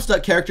the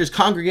Homestuck characters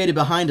congregated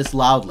behind us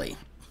loudly.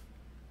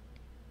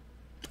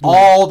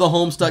 All the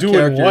Homestuck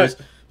characters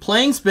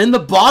playing Spin the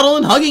Bottle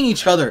and hugging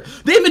each other.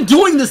 They've been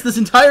doing this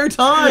entire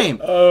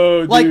time.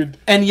 Oh, dude.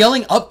 And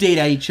yelling update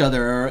at each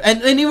other.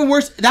 And even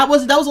worse, that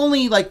was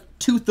only like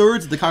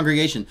 2/3 of the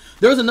congregation.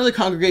 There was another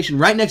congregation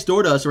right next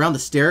door to us around the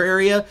stair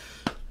area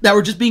that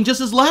were just being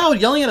just as loud,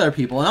 yelling at other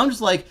people. And I'm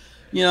just like,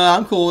 you know,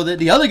 I'm cool with it.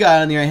 The other guy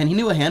on the other hand, he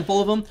knew a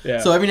handful of them. Yeah.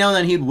 So every now and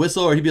then he'd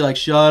whistle or he'd be like,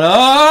 shut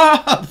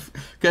up.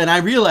 And I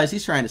realized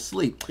he's trying to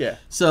sleep. Yeah.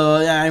 So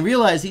I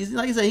realized he's,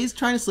 like I said, he's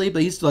trying to sleep,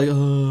 but he's still like,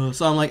 ugh.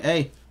 So I'm like,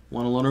 hey,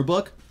 want a loaner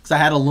book? Because I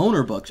had a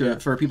loaner book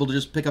for people to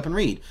just pick up and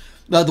read.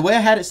 The way I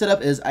had it set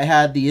up is I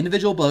had the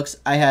individual books.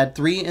 I had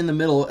 3 in the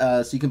middle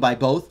so you can buy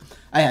both.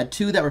 I had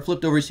 2 that were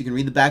flipped over so you can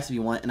read the backs if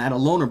you want. And I had a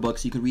loaner book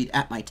so you could read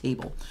at my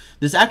table.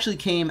 This actually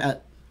came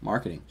at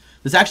marketing.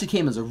 This actually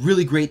came as a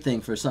really great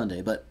thing for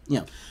Sunday, but, you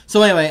know.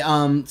 So anyway,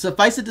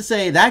 suffice it to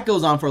say, that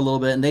goes on for a little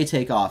bit, and they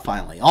take off,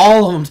 finally.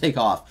 All of them take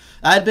off.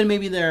 I had been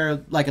maybe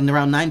there, like,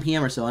 around 9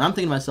 p.m. or so, and I'm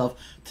thinking to myself,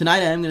 tonight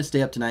I am going to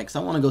stay up tonight, because I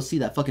want to go see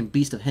that fucking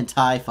beast of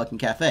hentai fucking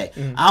cafe.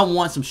 I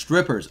want some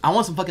strippers. I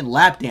want some fucking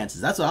lap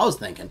dances. That's what I was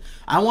thinking.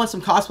 I want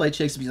some cosplay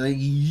chicks to be like,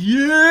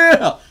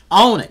 yeah,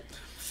 own it.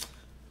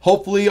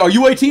 Hopefully, are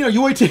you 18? Are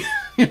you 18?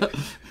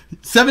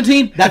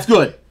 17? That's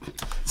good.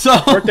 So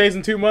birthday's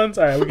in 2 months.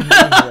 All right, we can do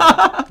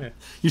that. Yeah.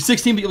 You're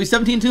 16, but you'll be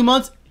 17 in 2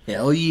 months.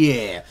 Hell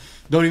yeah!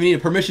 Don't even need a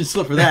permission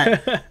slip for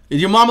that. Does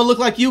your mama look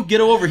like you?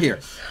 Get her over here.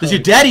 Does your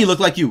daddy look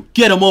like you?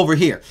 Get him over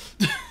here.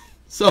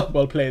 So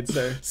well played,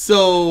 sir.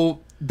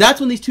 So that's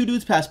when these two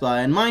dudes pass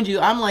by, and mind you,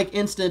 I'm like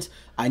instant.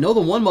 I know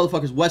the one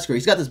motherfucker's Wesker.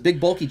 He's got this big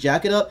bulky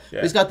jacket up.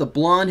 Yeah. He's got the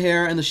blonde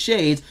hair and the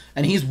shades,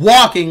 and he's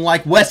walking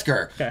like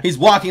Wesker. Okay. He's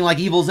walking like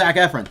evil Zac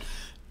Efron.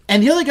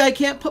 And the other guy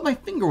can't put my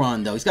finger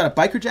on though. He's got a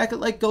biker jacket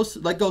like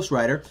Ghost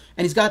Rider,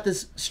 and he's got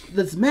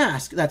this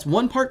mask that's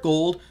one part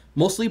gold,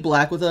 mostly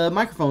black, with a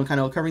microphone kind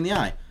of covering the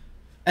eye.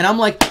 And I'm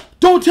like,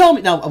 don't tell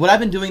me. Now, what I've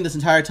been doing this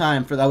entire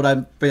time, for that, what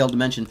I've failed to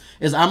mention,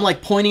 is I'm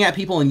like pointing at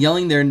people and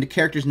yelling their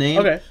character's name.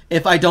 Okay.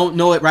 If I don't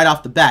know it right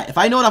off the bat. If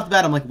I know it off the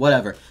bat, I'm like,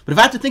 whatever. But if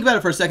I have to think about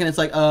it for a second, it's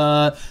like,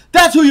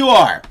 that's who you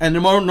are. And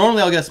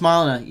normally I'll get a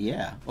smile and a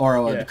yeah, or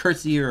a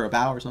curtsy or a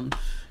bow or something,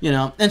 you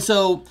know. And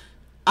so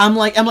I'm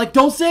like,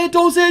 don't say it,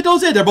 don't say it,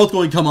 don't say it. They're both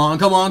going, come on,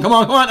 come on, come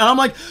on, come on. And I'm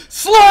like,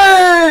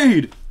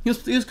 Slade! He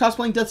was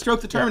cosplaying Deathstroke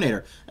the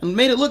Terminator and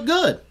made it look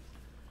good.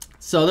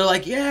 So they're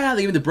like, yeah,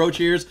 they give me the bro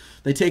cheers.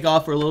 They take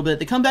off for a little bit.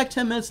 They come back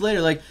 10 minutes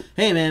later like,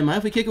 hey, man, mind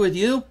if we kick it with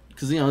you?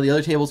 Because, you know, the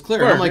other table's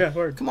clear. Word, I'm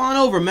like, come on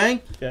over, man.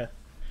 Yeah.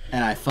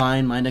 And I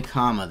find my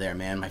Nakama there,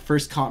 man. My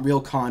first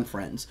real con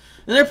friends.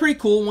 And they're pretty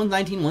cool. One's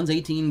 19, one's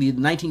 18. The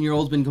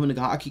 19-year-old's been coming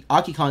to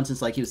AkiCon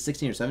since, like, he was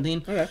 16 or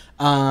 17. Okay.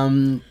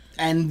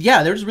 And,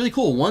 yeah, they're just really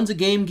cool. One's a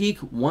game geek,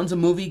 one's a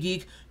movie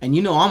geek. And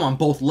you know I'm on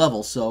both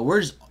levels, so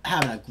we're just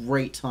having a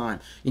great time.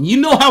 And you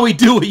know how we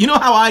do it. You know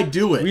how I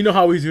do it. We know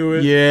how we do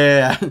it.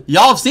 Yeah.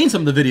 Y'all have seen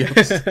some of the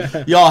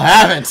videos. Y'all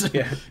haven't.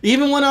 Yeah.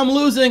 Even when I'm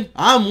losing,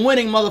 I'm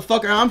winning,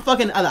 motherfucker. I'm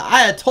fucking the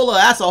Ayatollah,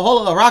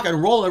 Assahola, rock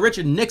and roller,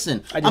 Richard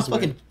Nixon. I'm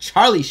fucking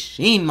Charlie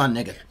Sheen, my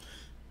nigga.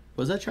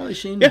 Was that Charlie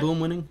Sheen? Yeah. Boom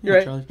winning? You're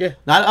right. Charlie. Yeah.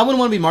 No, I wouldn't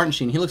want to be Martin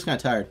Sheen. He looks kind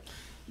of tired.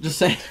 Just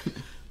saying.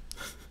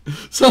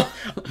 So.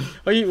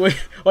 Why you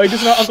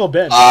dissing on Uncle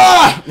Ben?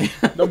 Ah!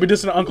 Don't be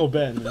dissing on Uncle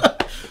Ben. Man.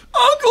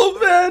 Uncle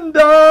Ben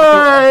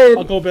died!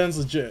 Uncle Ben's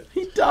legit.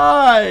 He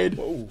died!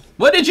 Whoa.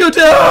 What did you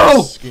do?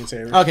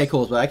 Screensaver. Okay,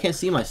 cool, but I can't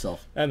see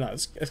myself. No,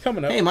 it's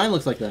coming up. Hey, mine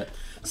looks like that.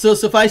 So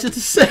suffice it to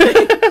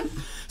say,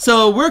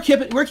 so we're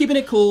keeping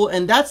it cool,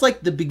 and that's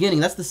like the beginning.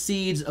 That's the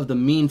seeds of the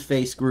mean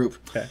face group.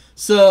 Okay.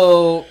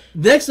 So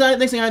next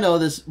thing I know,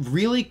 this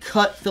really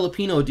cut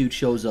Filipino dude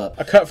shows up.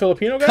 A cut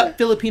Filipino guy? Cut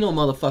Filipino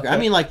motherfucker. Yeah. I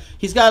mean, like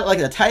he's got like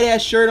a tight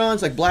ass shirt on.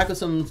 It's like black with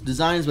some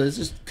designs, but it's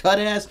just cut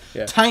ass.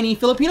 Yeah. Tiny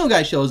Filipino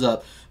guy shows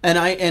up,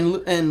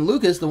 and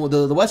Lucas, the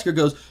Wesker,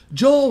 goes,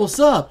 Joel, what's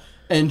up?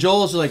 And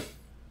Joel's like,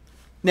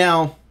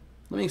 now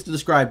let me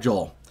describe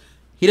Joel.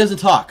 He doesn't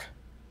talk.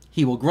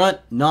 He will grunt,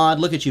 nod,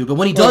 look at you. But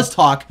when he does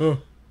talk,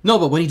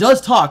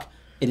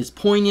 it is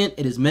poignant,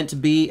 it is meant to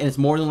be, and it's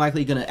more than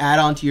likely going to add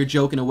on to your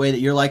joke in a way that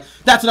you're like,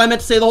 that's what I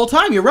meant to say the whole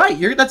time. You're right.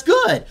 That's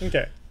good.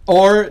 Okay.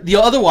 Or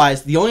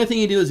otherwise, the only thing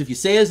you do is if you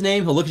say his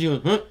name, he'll look at you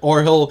and,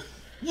 or he'll,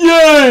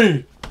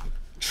 yay!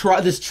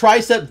 This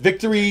tricep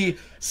victory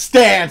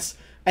stance,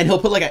 and he'll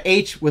put like an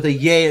H with a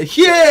yay.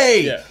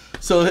 Yay! Yeah.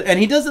 So, and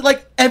he does it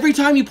like every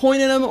time you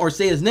point at him or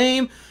say his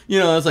name, you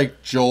know, it's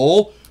like,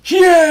 Joel,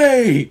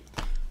 yay!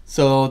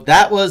 So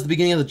that was the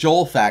beginning of the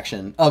Joel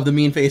faction of the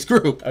mean face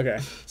group. Okay.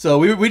 So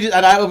we just,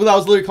 and I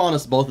was literally calling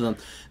us both of them.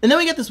 And then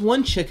we get this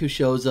one chick who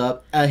shows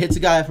up, hits a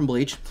guy from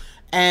Bleach,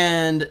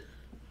 and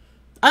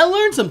I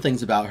learned some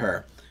things about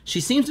her. She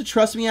seems to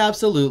trust me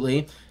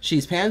absolutely.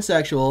 She's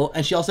pansexual,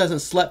 and she also hasn't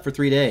slept for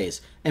 3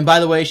 days. And by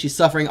the way, she's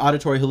suffering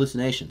auditory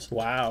hallucinations.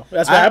 Wow,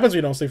 that's what happens when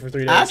you don't sleep for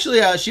 3 days.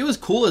 Actually, she was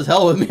cool as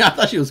hell with me. I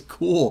thought she was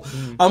cool.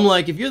 I'm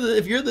like, if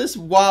you're this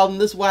wild and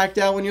this whacked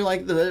out when you're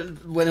like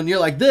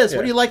this,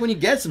 what do you like when you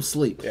get some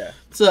sleep? Yeah.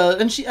 So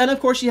and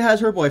of course she has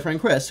her boyfriend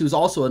Chris, who's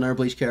also another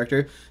Bleach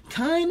character.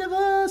 Kind of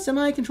a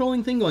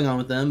semi-controlling thing going on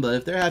with them, but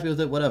if they're happy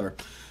with it, whatever.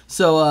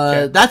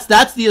 So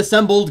that's the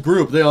assembled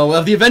group,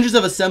 of the Avengers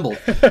have assembled.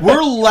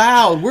 We're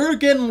loud, we're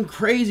getting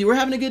crazy, we're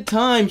having a good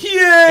time.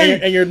 Yay!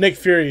 And you're Nick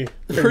Fury.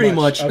 Pretty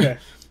much. Okay.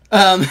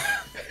 And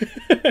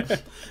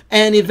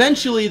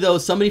eventually, though,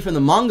 somebody from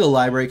the manga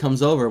library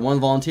comes over, one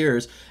of the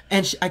volunteers,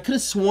 and I could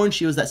have sworn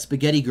she was that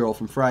spaghetti girl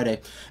from Friday.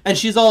 And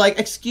she's all like,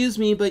 excuse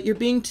me, but you're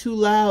being too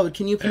loud.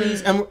 Can you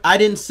please? And I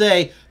didn't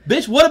say,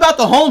 bitch, what about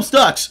the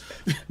Homestucks?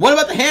 What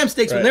about the ham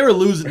steaks? Right. When they were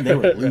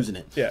losing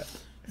it. Yeah.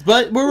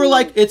 But we were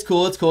like, it's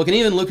cool, it's cool. And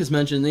even Lucas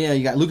mentioned,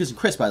 you got Lucas and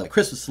Chris, by the way.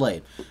 Chris was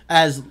Slade.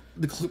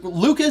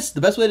 Lucas,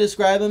 the best way to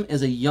describe him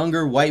is a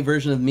younger white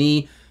version of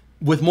me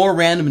with more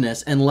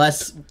randomness and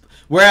less.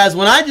 Whereas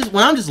when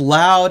I'm just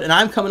loud and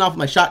I'm coming off of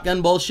my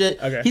shotgun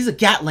bullshit, he's a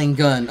Gatling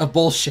gun of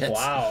bullshit.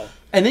 Wow.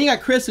 And then you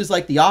got Chris, who's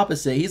like the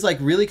opposite. He's like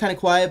really kind of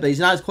quiet, but he's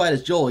not as quiet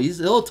as Joel.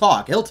 He'll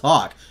talk. He'll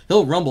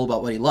rumble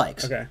about what he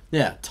likes. Okay.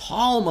 Yeah,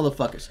 tall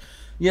motherfuckers.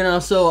 You know,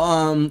 so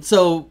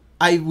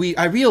I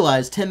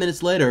realized 10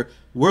 minutes later,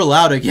 we're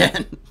loud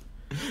again.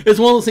 It's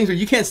one of those things where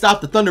you can't stop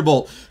the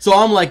thunderbolt. So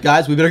I'm like,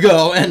 guys, we better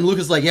go. And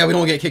Lucas is like, yeah, we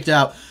don't get kicked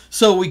out.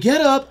 So we get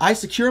up, I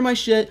secure my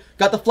shit,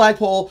 got the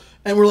flagpole,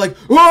 and we're like,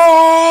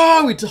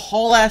 oh! We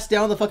haul ass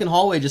down the fucking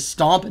hallway, just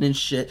stomping and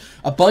shit.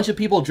 A bunch of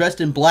people dressed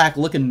in black,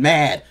 looking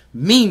mad,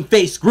 mean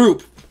face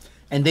group,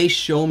 and they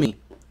show me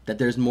that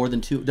there's more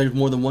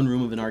than one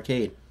room of an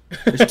arcade.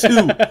 There's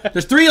 2.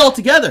 There's 3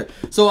 altogether.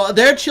 So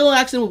they're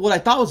chillaxing with what I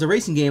thought was a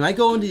racing game. I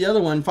go into the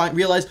other one,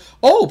 realize,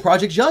 oh,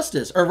 Project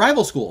Justice or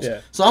Rival Schools.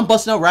 Yeah. So I'm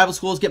busting out Rival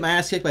Schools, get my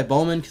ass kicked by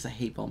Bowman because I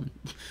hate Bowman.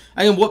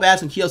 I can whoop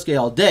ass in Kioske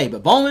all day,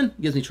 but Bowman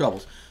gives me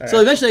troubles. So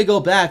eventually I go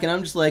back and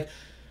I'm just like,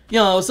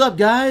 what's up,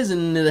 guys?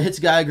 And the Hits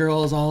Guy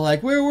girl is all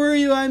like, where were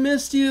you? I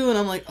missed you. And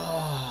I'm like,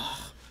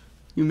 oh,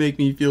 you make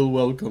me feel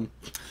welcome.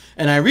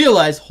 And I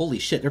realize, holy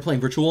shit, they're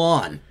playing Virtual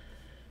On.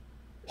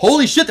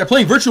 Holy shit, they're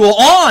playing Virtual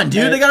On,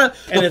 dude. They got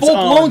a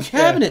full-blown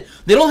cabinet. Yeah.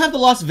 They don't have the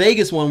Las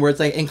Vegas one where it's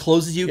like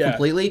encloses you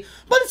completely,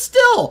 but it's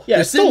still... Yeah,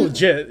 it's still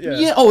legit.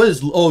 Yeah. Oh, it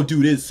is. Oh,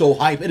 dude, it is so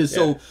hype. It is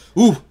so...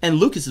 Ooh, and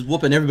Lucas is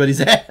whooping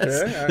everybody's ass.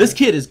 Yeah, this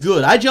kid is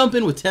good. I jump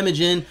in with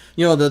Temujin,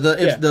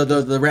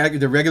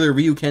 the regular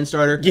Ryu Ken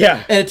starter.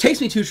 Yeah. And it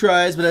takes me 2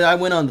 tries, but I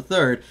went on the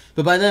 3rd.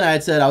 But by then I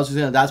had said I was just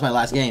gonna... That's my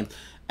last game.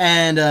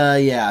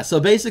 And so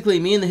basically,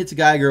 me and the Hits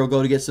Guy girl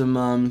go to get some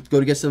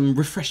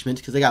refreshment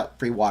because they got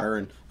free water,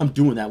 and I'm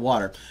doing that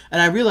water.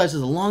 And I realize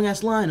there's a long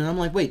ass line, and I'm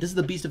like, wait, this is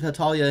the Beast of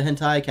Hetalia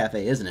Hentai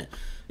Cafe, isn't it?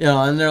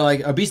 And they're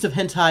like, a Beast of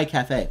Hentai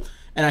Cafe,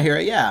 and I hear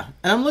it, yeah.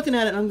 And I'm looking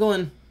at it, and I'm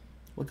going,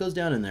 what goes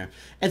down in there?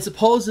 And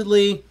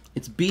supposedly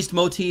it's Beast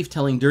motif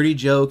telling dirty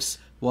jokes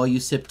while you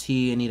sip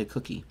tea and eat a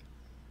cookie.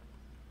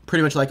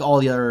 Pretty much like all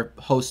the other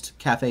host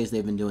cafes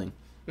they've been doing.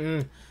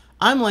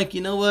 I'm like, you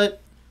know what?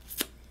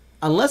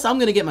 Unless I'm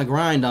going to get my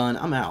grind on,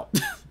 I'm out.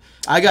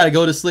 I got to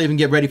go to sleep and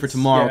get ready for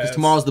tomorrow, because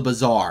tomorrow's the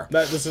bazaar.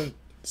 That doesn't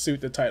suit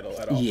the title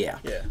at all. Yeah.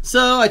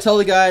 So I tell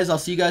the guys, I'll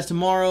see you guys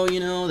tomorrow,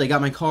 They got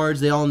my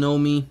cards. They all know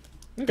me.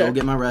 Okay. Go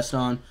get my rest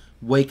on.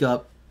 Wake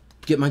up.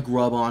 Get my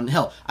grub on.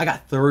 Hell, I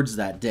got 3rds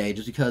that day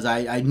just because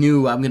I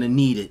knew I'm going to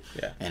need it.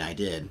 Yeah. And I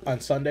did. On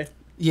Sunday?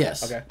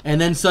 Yes. Okay.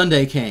 And then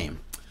Sunday came.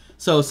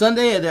 So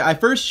Sunday, I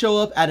first show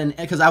up at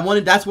because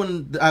that's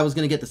when I was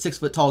going to get the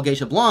 6-foot-tall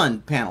Geisha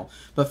Blonde panel.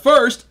 But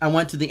first, I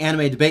went to the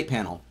anime debate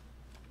panel.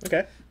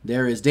 Okay.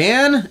 There is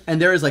Dan,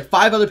 and there is like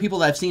 5 other people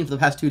that I've seen for the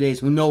past 2 days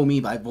who know me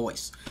by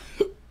voice.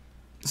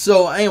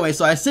 So anyway,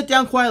 so I sit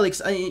down quietly,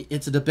 because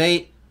it's a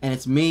debate, and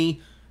it's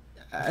me.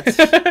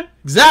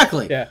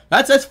 Exactly. Yeah.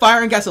 That's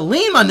fire and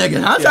gasoline, my nigga.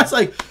 Huh?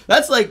 Yeah.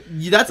 That's like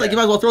you might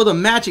as well throw the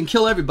match and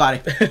kill everybody.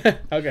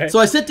 Okay. So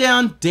I sit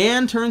down.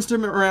 Dan turns to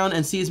me around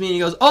and sees me, and he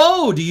goes,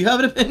 "Oh, do you have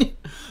an opinion?"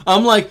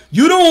 I'm like,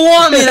 "You don't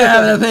want me to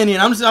have an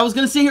opinion. I was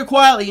gonna sit here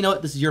quietly. You know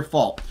what? This is your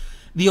fault."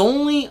 The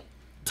only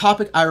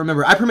topic I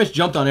remember, I pretty much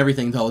jumped on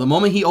everything though. The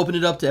moment he opened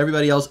it up to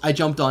everybody else, I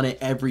jumped on it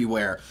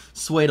everywhere.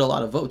 Swayed a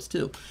lot of votes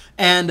too.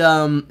 And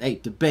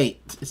hey,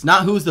 debate. It's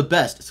not who's the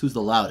best. It's who's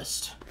the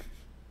loudest.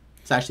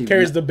 Actually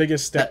carries the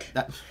biggest stick,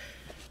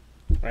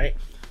 right?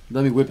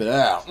 Let me whip it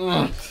out.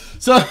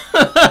 So,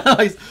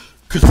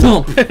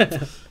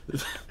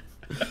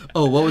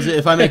 oh, what was it?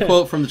 If I may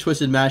quote from the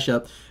Twisted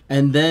mashup,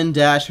 and then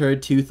Dash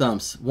heard 2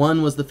 thumps.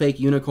 One was the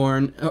fake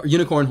unicorn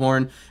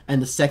horn,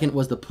 and the second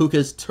was the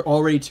Puka's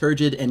already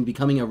turgid and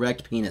becoming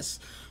erect penis.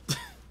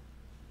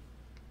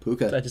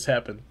 Puka. That just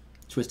happened.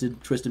 Twisted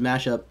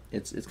mashup.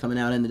 It's coming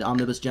out in the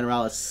Omnibus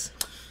Generalis,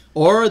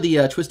 or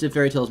the Twisted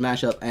Fairy Tales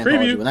mashup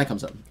anthology when that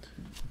comes up.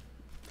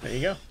 There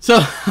you go.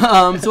 So,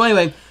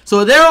 anyway,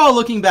 so they're all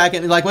looking back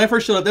at me. Like, when I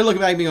first showed up, they're looking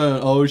back at me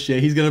going, oh,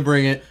 shit, he's going to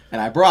bring it. And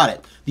I brought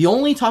it. The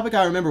only topic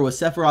I remember was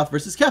Sephiroth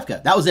versus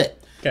Kefka. That was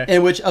it. Okay.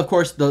 In which, of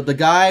course, the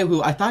guy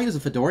who I thought he was a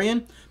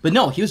Fedorian, but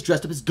no, he was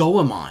dressed up as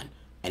Goemon.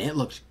 And it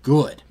looked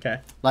good. Okay.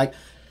 Like,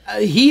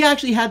 he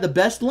actually had the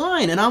best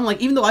line. And I'm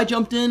like, even though I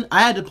jumped in,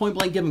 I had to point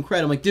blank give him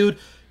credit. I'm like, dude,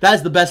 that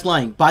is the best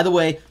line. By the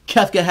way,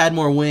 Kefka had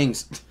more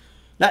wings.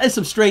 That is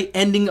some straight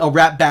ending a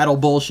rap battle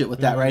bullshit with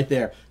that right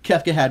there.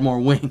 Kefka had more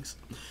wings.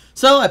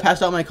 So I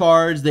passed out my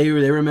cards. They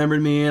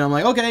remembered me, and I'm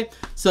like, okay.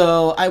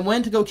 So I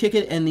went to go kick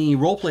it in the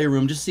roleplay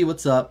room just to see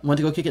what's up. Went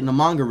to go kick it in the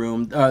manga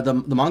room,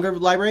 the manga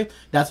library.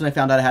 That's when I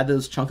found out I had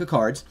those chunk of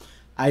cards.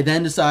 I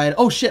then decided,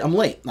 oh shit, I'm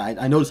late.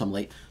 I noticed I'm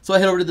late. So I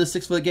head over to the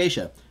 6-foot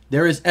geisha.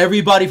 There is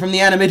everybody from the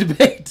anime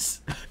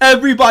debates.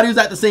 Everybody was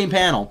at the same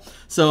panel.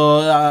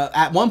 So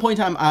at one point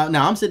in time,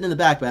 now I'm sitting in the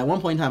back, but at one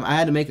point in time, I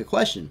had to make a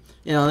question.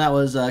 That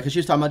was because she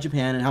was talking about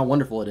Japan and how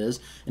wonderful it is.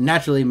 And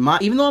naturally,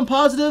 even though I'm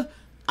positive,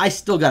 I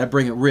still got to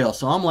bring it real.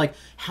 So I'm like,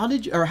 how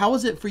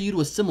was it for you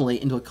to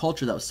assimilate into a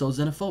culture that was so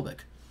xenophobic?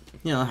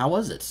 How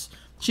was it?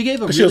 She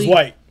gave a she was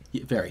white.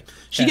 Very.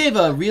 She gave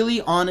a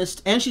really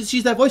honest, and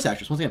she's that voice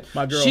actress once again.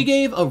 My girl. She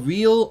gave a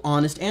real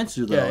honest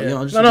answer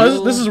though.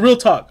 This is real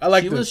talk. I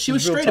like this. She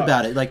was straight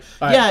about it. Like,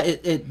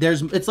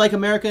 it's like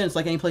America, and it's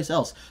like any place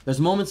else. There's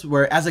moments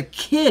where, as a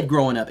kid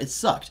growing up, it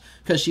sucked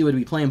because she would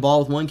be playing ball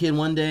with one kid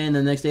one day, and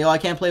then the next day, oh, I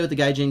can't play with the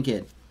Gaijin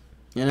kid.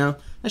 That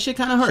shit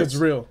kind of hurts. It's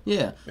real.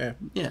 Yeah.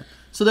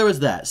 So there was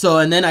that. So,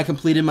 and then I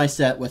completed my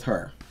set with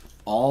her.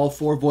 All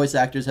 4 voice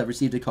actors have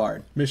received a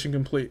card. Mission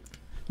complete.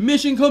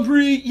 Mission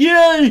complete!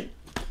 Yay!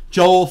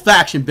 Joel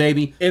Faction,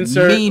 baby.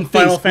 Insert mean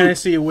Final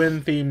Fantasy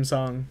Win theme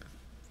song.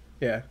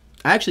 Yeah.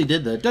 I actually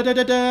did the da da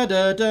da da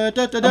da da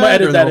da da. I'm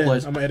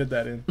gonna edit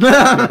that in.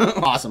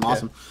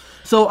 Awesome.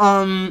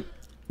 So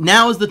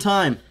now is the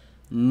time.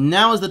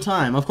 now is the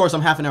time. Of course,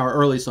 I'm half an hour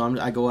early, so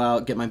I go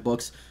out, get my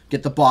books,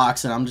 get the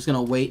box, and I'm just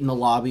gonna wait in the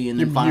lobby, and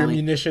then finally,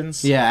 your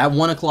munitions. Yeah, at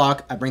 1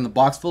 o'clock, I bring the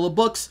box full of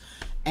books,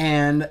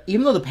 and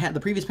even though the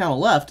previous panel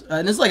left,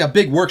 and this is like a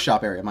big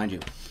workshop area, mind you,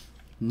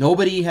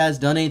 nobody has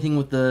done anything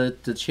with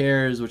the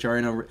chairs, which are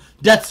in a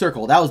Death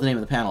Circle. That was the name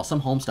of the panel,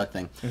 some Homestuck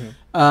thing.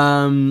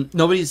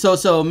 Nobody.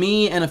 So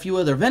me and a few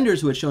other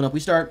vendors who had shown up, we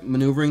start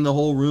maneuvering the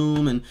whole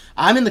room, and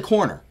I'm in the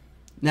corner.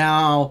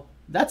 Now,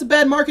 that's a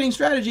bad marketing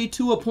strategy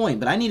to a point,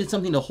 but I needed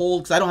something to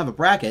hold, because I don't have a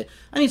bracket.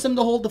 I need something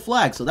to hold the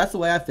flag, so that's the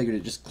way I figured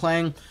it, just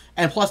clang.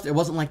 And plus, it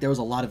wasn't like there was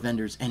a lot of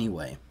vendors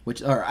anyway,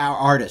 which are our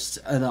artists,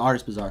 the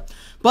Artist Bazaar.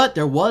 But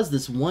there was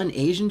this one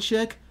Asian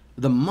chick.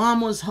 The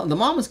mom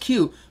was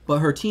cute, but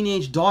her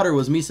teenage daughter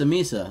was Misa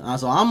Misa.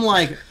 So I'm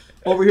like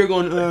over here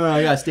going,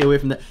 I gotta stay away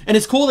from that. And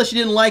it's cool that she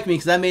didn't like me,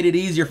 because that made it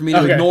easier for me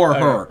to ignore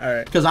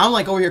her. Because I'm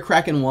like over here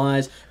cracking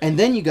wise. And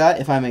then you got,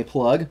 if I may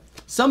plug,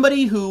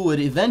 somebody who would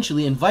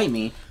eventually invite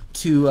me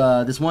to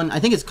this one, I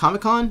think it's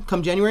Comic-Con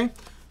come January.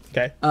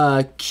 Okay.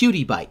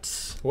 Cutie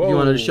Bites. Whoa. If you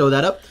wanted to show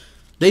that up.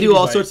 They do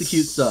all sorts of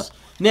cute stuff.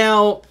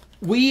 Now,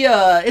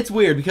 it's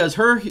weird because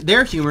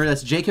their humor,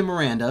 that's Jake and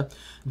Miranda,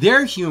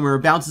 their humor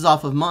bounces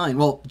off of mine.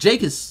 Well,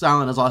 Jake is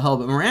silent as all hell,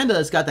 but Miranda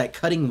has got that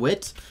cutting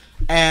wit.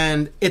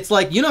 And it's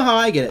like, you know how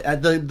I get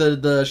it.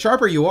 The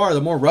sharper you are,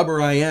 the more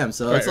rubber I am.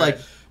 So it's like,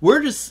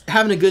 we're just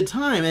having a good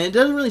time. And it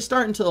doesn't really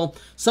start until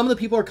some of the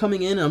people are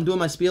coming in and I'm doing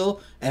my spiel.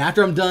 And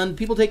after I'm done,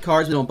 people take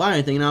cards, we don't buy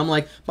anything. And I'm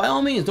like, by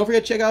all means, don't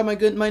forget to check out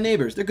my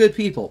neighbors. They're good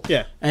people.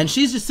 Yeah. And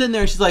she's just sitting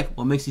there and she's like,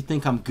 what makes you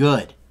think I'm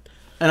good?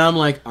 And I'm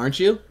like, aren't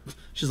you?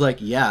 She's like,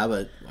 yeah,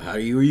 but who are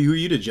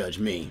you to judge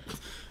me?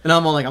 And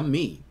I'm all like, I'm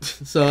me.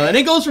 So, and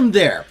it goes from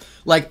there.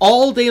 Like,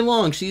 all day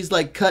long, she's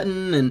like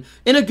cutting, and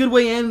in a good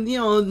way and,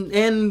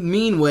 and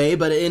mean way,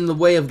 but in the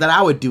way of that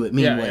I would do it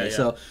mean way. Yeah.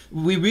 So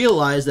we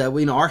realize that,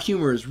 our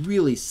humor is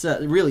really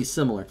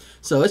similar.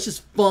 So it's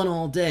just fun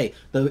all day.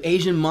 The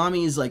Asian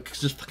mommy is like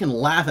just fucking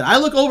laughing. I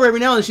look over every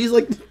now and she's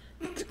like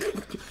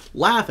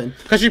laughing.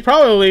 Because she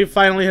probably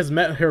finally has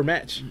met her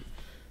match.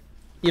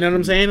 You know what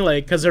I'm saying?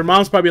 Like, because her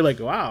mom's probably like,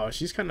 wow,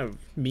 she's kind of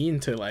mean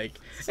to, like...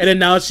 And then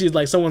now she's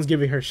like, someone's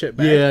giving her shit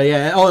back.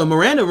 Yeah. Oh,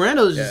 Miranda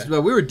was just... We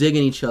were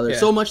digging each other. Yeah.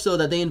 So much so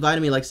that they invited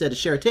me, like I said, to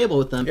share a table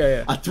with them.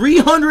 Yeah. A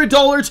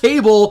 $300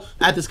 table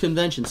at this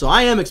convention. So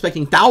I am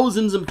expecting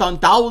thousands of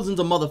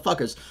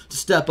motherfuckers to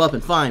step up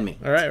and find me.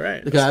 All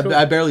right. Because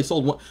I barely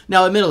sold one.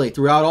 Now, admittedly,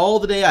 throughout all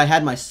the day, I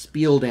had my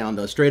spiel down,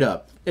 though, straight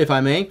up. If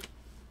I may.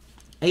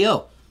 Hey,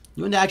 yo.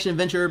 You into action,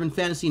 adventure, urban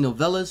fantasy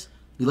novellas?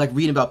 You like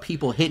reading about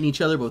people hitting each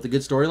other, but with a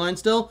good storyline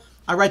still?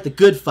 I write The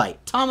Good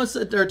Fight. Thomas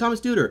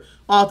Duder,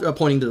 author,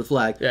 pointing to the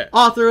flag,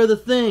 author of The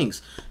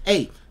Things.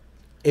 Hey,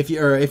 if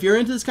you're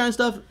into this kind of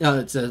stuff,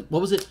 it's what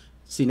was it?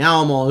 See,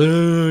 now I'm all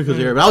because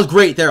but I was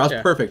great there. I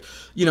was perfect.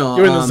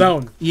 You're in the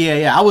zone.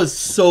 Yeah. I was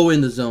so in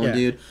the zone,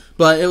 dude.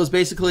 But it was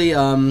basically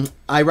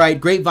I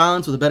write great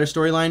violence with a better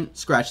storyline.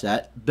 Scratch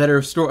that.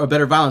 Better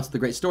violence with a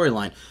great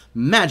storyline.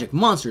 Magic,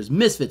 monsters,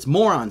 misfits,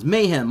 morons,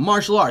 mayhem,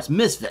 martial arts,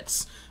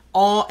 misfits,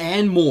 all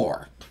and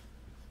more.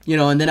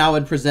 And then I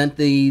would present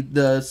the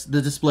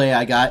display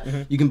I got.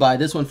 You can buy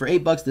this one for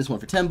 $8, this one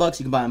for $10.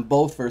 You can buy them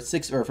both for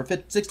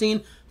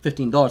 $16,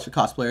 $15 for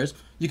cosplayers.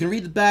 You can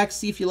read the back,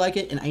 see if you like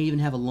it, and I even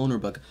have a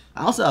loaner book.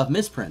 I also have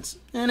misprints.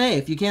 And hey,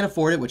 if you can't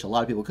afford it, which a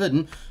lot of people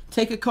couldn't,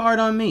 take a card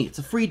on me. It's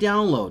a free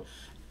download.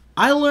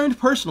 I learned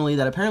personally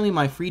that apparently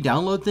my free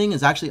download thing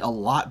is actually a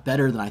lot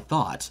better than I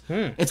thought.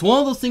 It's one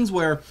of those things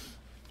where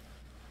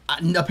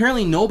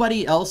apparently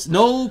nobody else,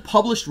 no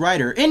published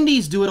writer,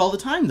 indies do it all the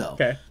time though.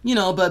 Okay.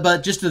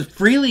 But just to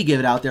freely give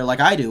it out there like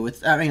I do,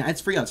 it's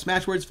free on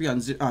Smashwords, free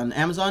on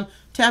Amazon,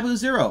 Taboo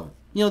 0,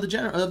 the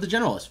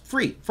Generalist,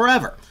 free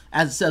forever,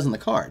 as it says on the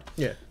card.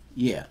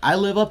 Yeah, I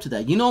live up to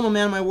that. I'm a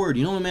man of my word.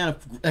 I'm a man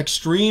of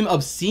extreme,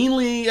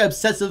 obscenely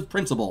obsessive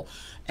principle,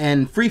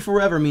 and free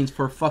forever means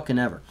for fucking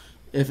ever.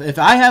 If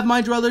I have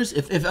my druthers,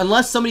 if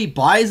unless somebody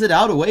buys it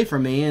out away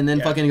from me and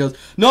then fucking goes,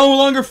 no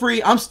longer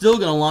free, I'm still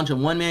going to launch a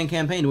one-man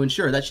campaign to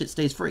ensure that shit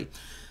stays free.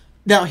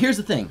 Now, here's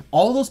the thing.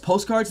 All those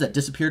postcards that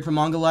disappeared from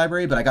Manga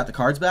Library, but I got the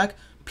cards back,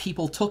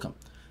 people took them.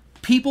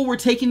 People were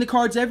taking the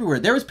cards everywhere.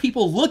 There was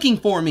people looking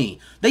for me.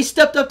 They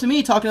stepped up to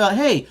me talking about,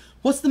 hey,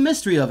 what's the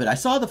mystery of it? I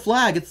saw the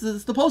flag. It's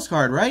the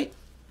postcard, right?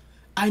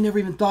 I never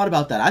even thought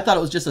about that. I thought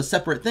it was just a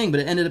separate thing, but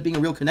it ended up being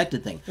a real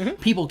connected thing.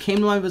 People came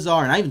to my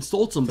bazaar, and I even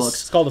sold some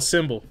books. It's called a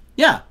symbol.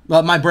 Yeah,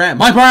 my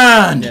brand.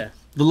 Yeah.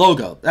 The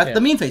logo. That's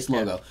the mean face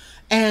logo. Yeah.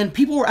 And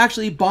people were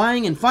actually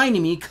buying and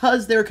finding me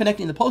because they were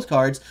connecting the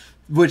postcards,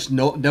 which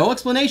no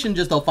explanation,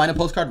 just they'll find a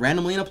postcard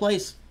randomly in a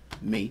place,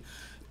 me,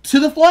 to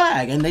the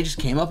flag. And they just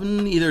came up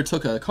and either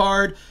took a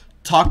card,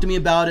 talked to me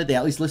about it, they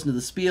at least listened to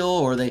the spiel,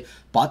 or they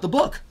bought the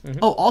book.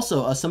 Oh,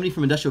 also, somebody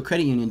from Industrial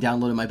Credit Union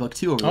downloaded my book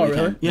too over the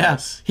weekend. Really? Yeah,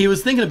 Nice. he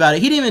was thinking about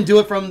it. He didn't even do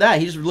it from that.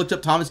 He just looked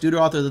up Thomas Duder,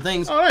 author of the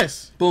things. Oh,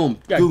 nice. Boom,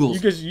 You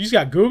Googled. just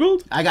got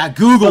Googled? I got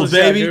Googled,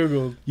 baby.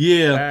 Googled.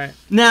 Yeah. All right.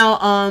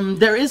 Now,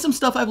 there is some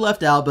stuff I've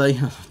left out, but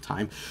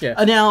time. Yeah.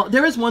 Now,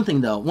 there is one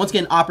thing though. Once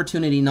again,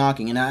 opportunity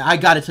knocking, and I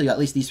got to tell you at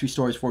least these 3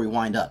 stories before we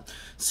wind up.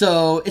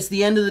 So it's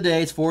the end of the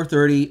day. It's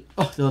 4:30.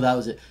 Oh, no, that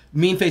was it.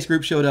 Mean Face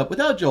group showed up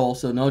without Joel,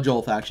 so no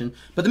Joel faction.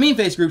 But the Mean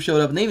Face group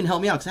showed up, and they even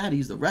helped me out because I had to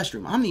use the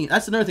restroom.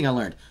 That's another thing I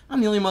learned. I'm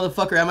the only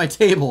motherfucker at my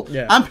table.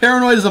 Yeah. I'm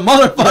paranoid as a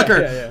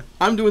motherfucker. Yeah.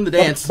 I'm doing the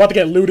dance. About to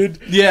get looted.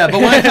 Yeah, but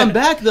when I come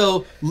back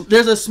though,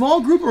 there's a small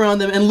group around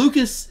them, and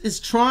Lucas is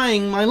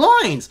trying my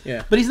lines.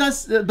 Yeah. But he's not.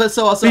 But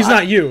so He's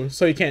not you,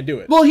 so he can't do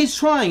it. Well, he's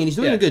trying, and he's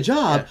doing Yeah. a good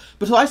job. Yeah.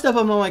 But so I step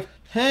up, and I'm like,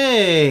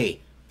 hey.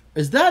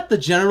 Is that the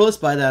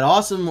Generalist by that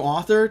awesome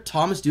author,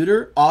 Thomas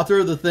Duder, author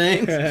of the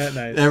thing? Nice.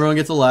 Everyone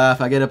gets a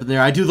laugh. I get up in there.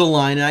 I do the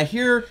line, and I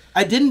hear...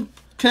 I didn't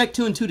connect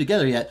 2 and 2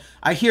 together yet.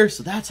 I hear,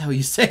 so that's how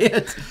you say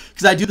it.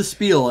 Because I do the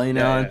spiel, you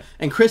know. Yeah.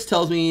 And Chris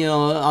tells me, you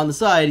know, on the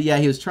side, yeah,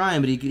 he was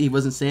trying, but he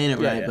wasn't saying it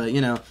right. Yeah. But,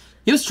 you know,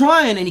 he was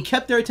trying, and he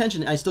kept their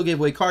attention. I still gave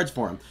away cards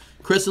for him.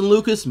 Chris and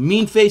Lucas,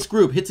 Mean Face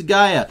Group,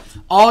 Hitsugaya.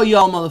 All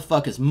y'all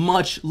motherfuckers,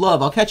 much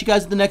love. I'll catch you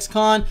guys at the next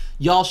con.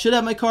 Y'all should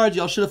have my cards.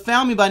 Y'all should have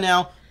found me by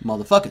now.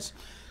 Motherfuckers.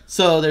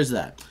 So there's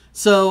that.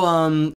 So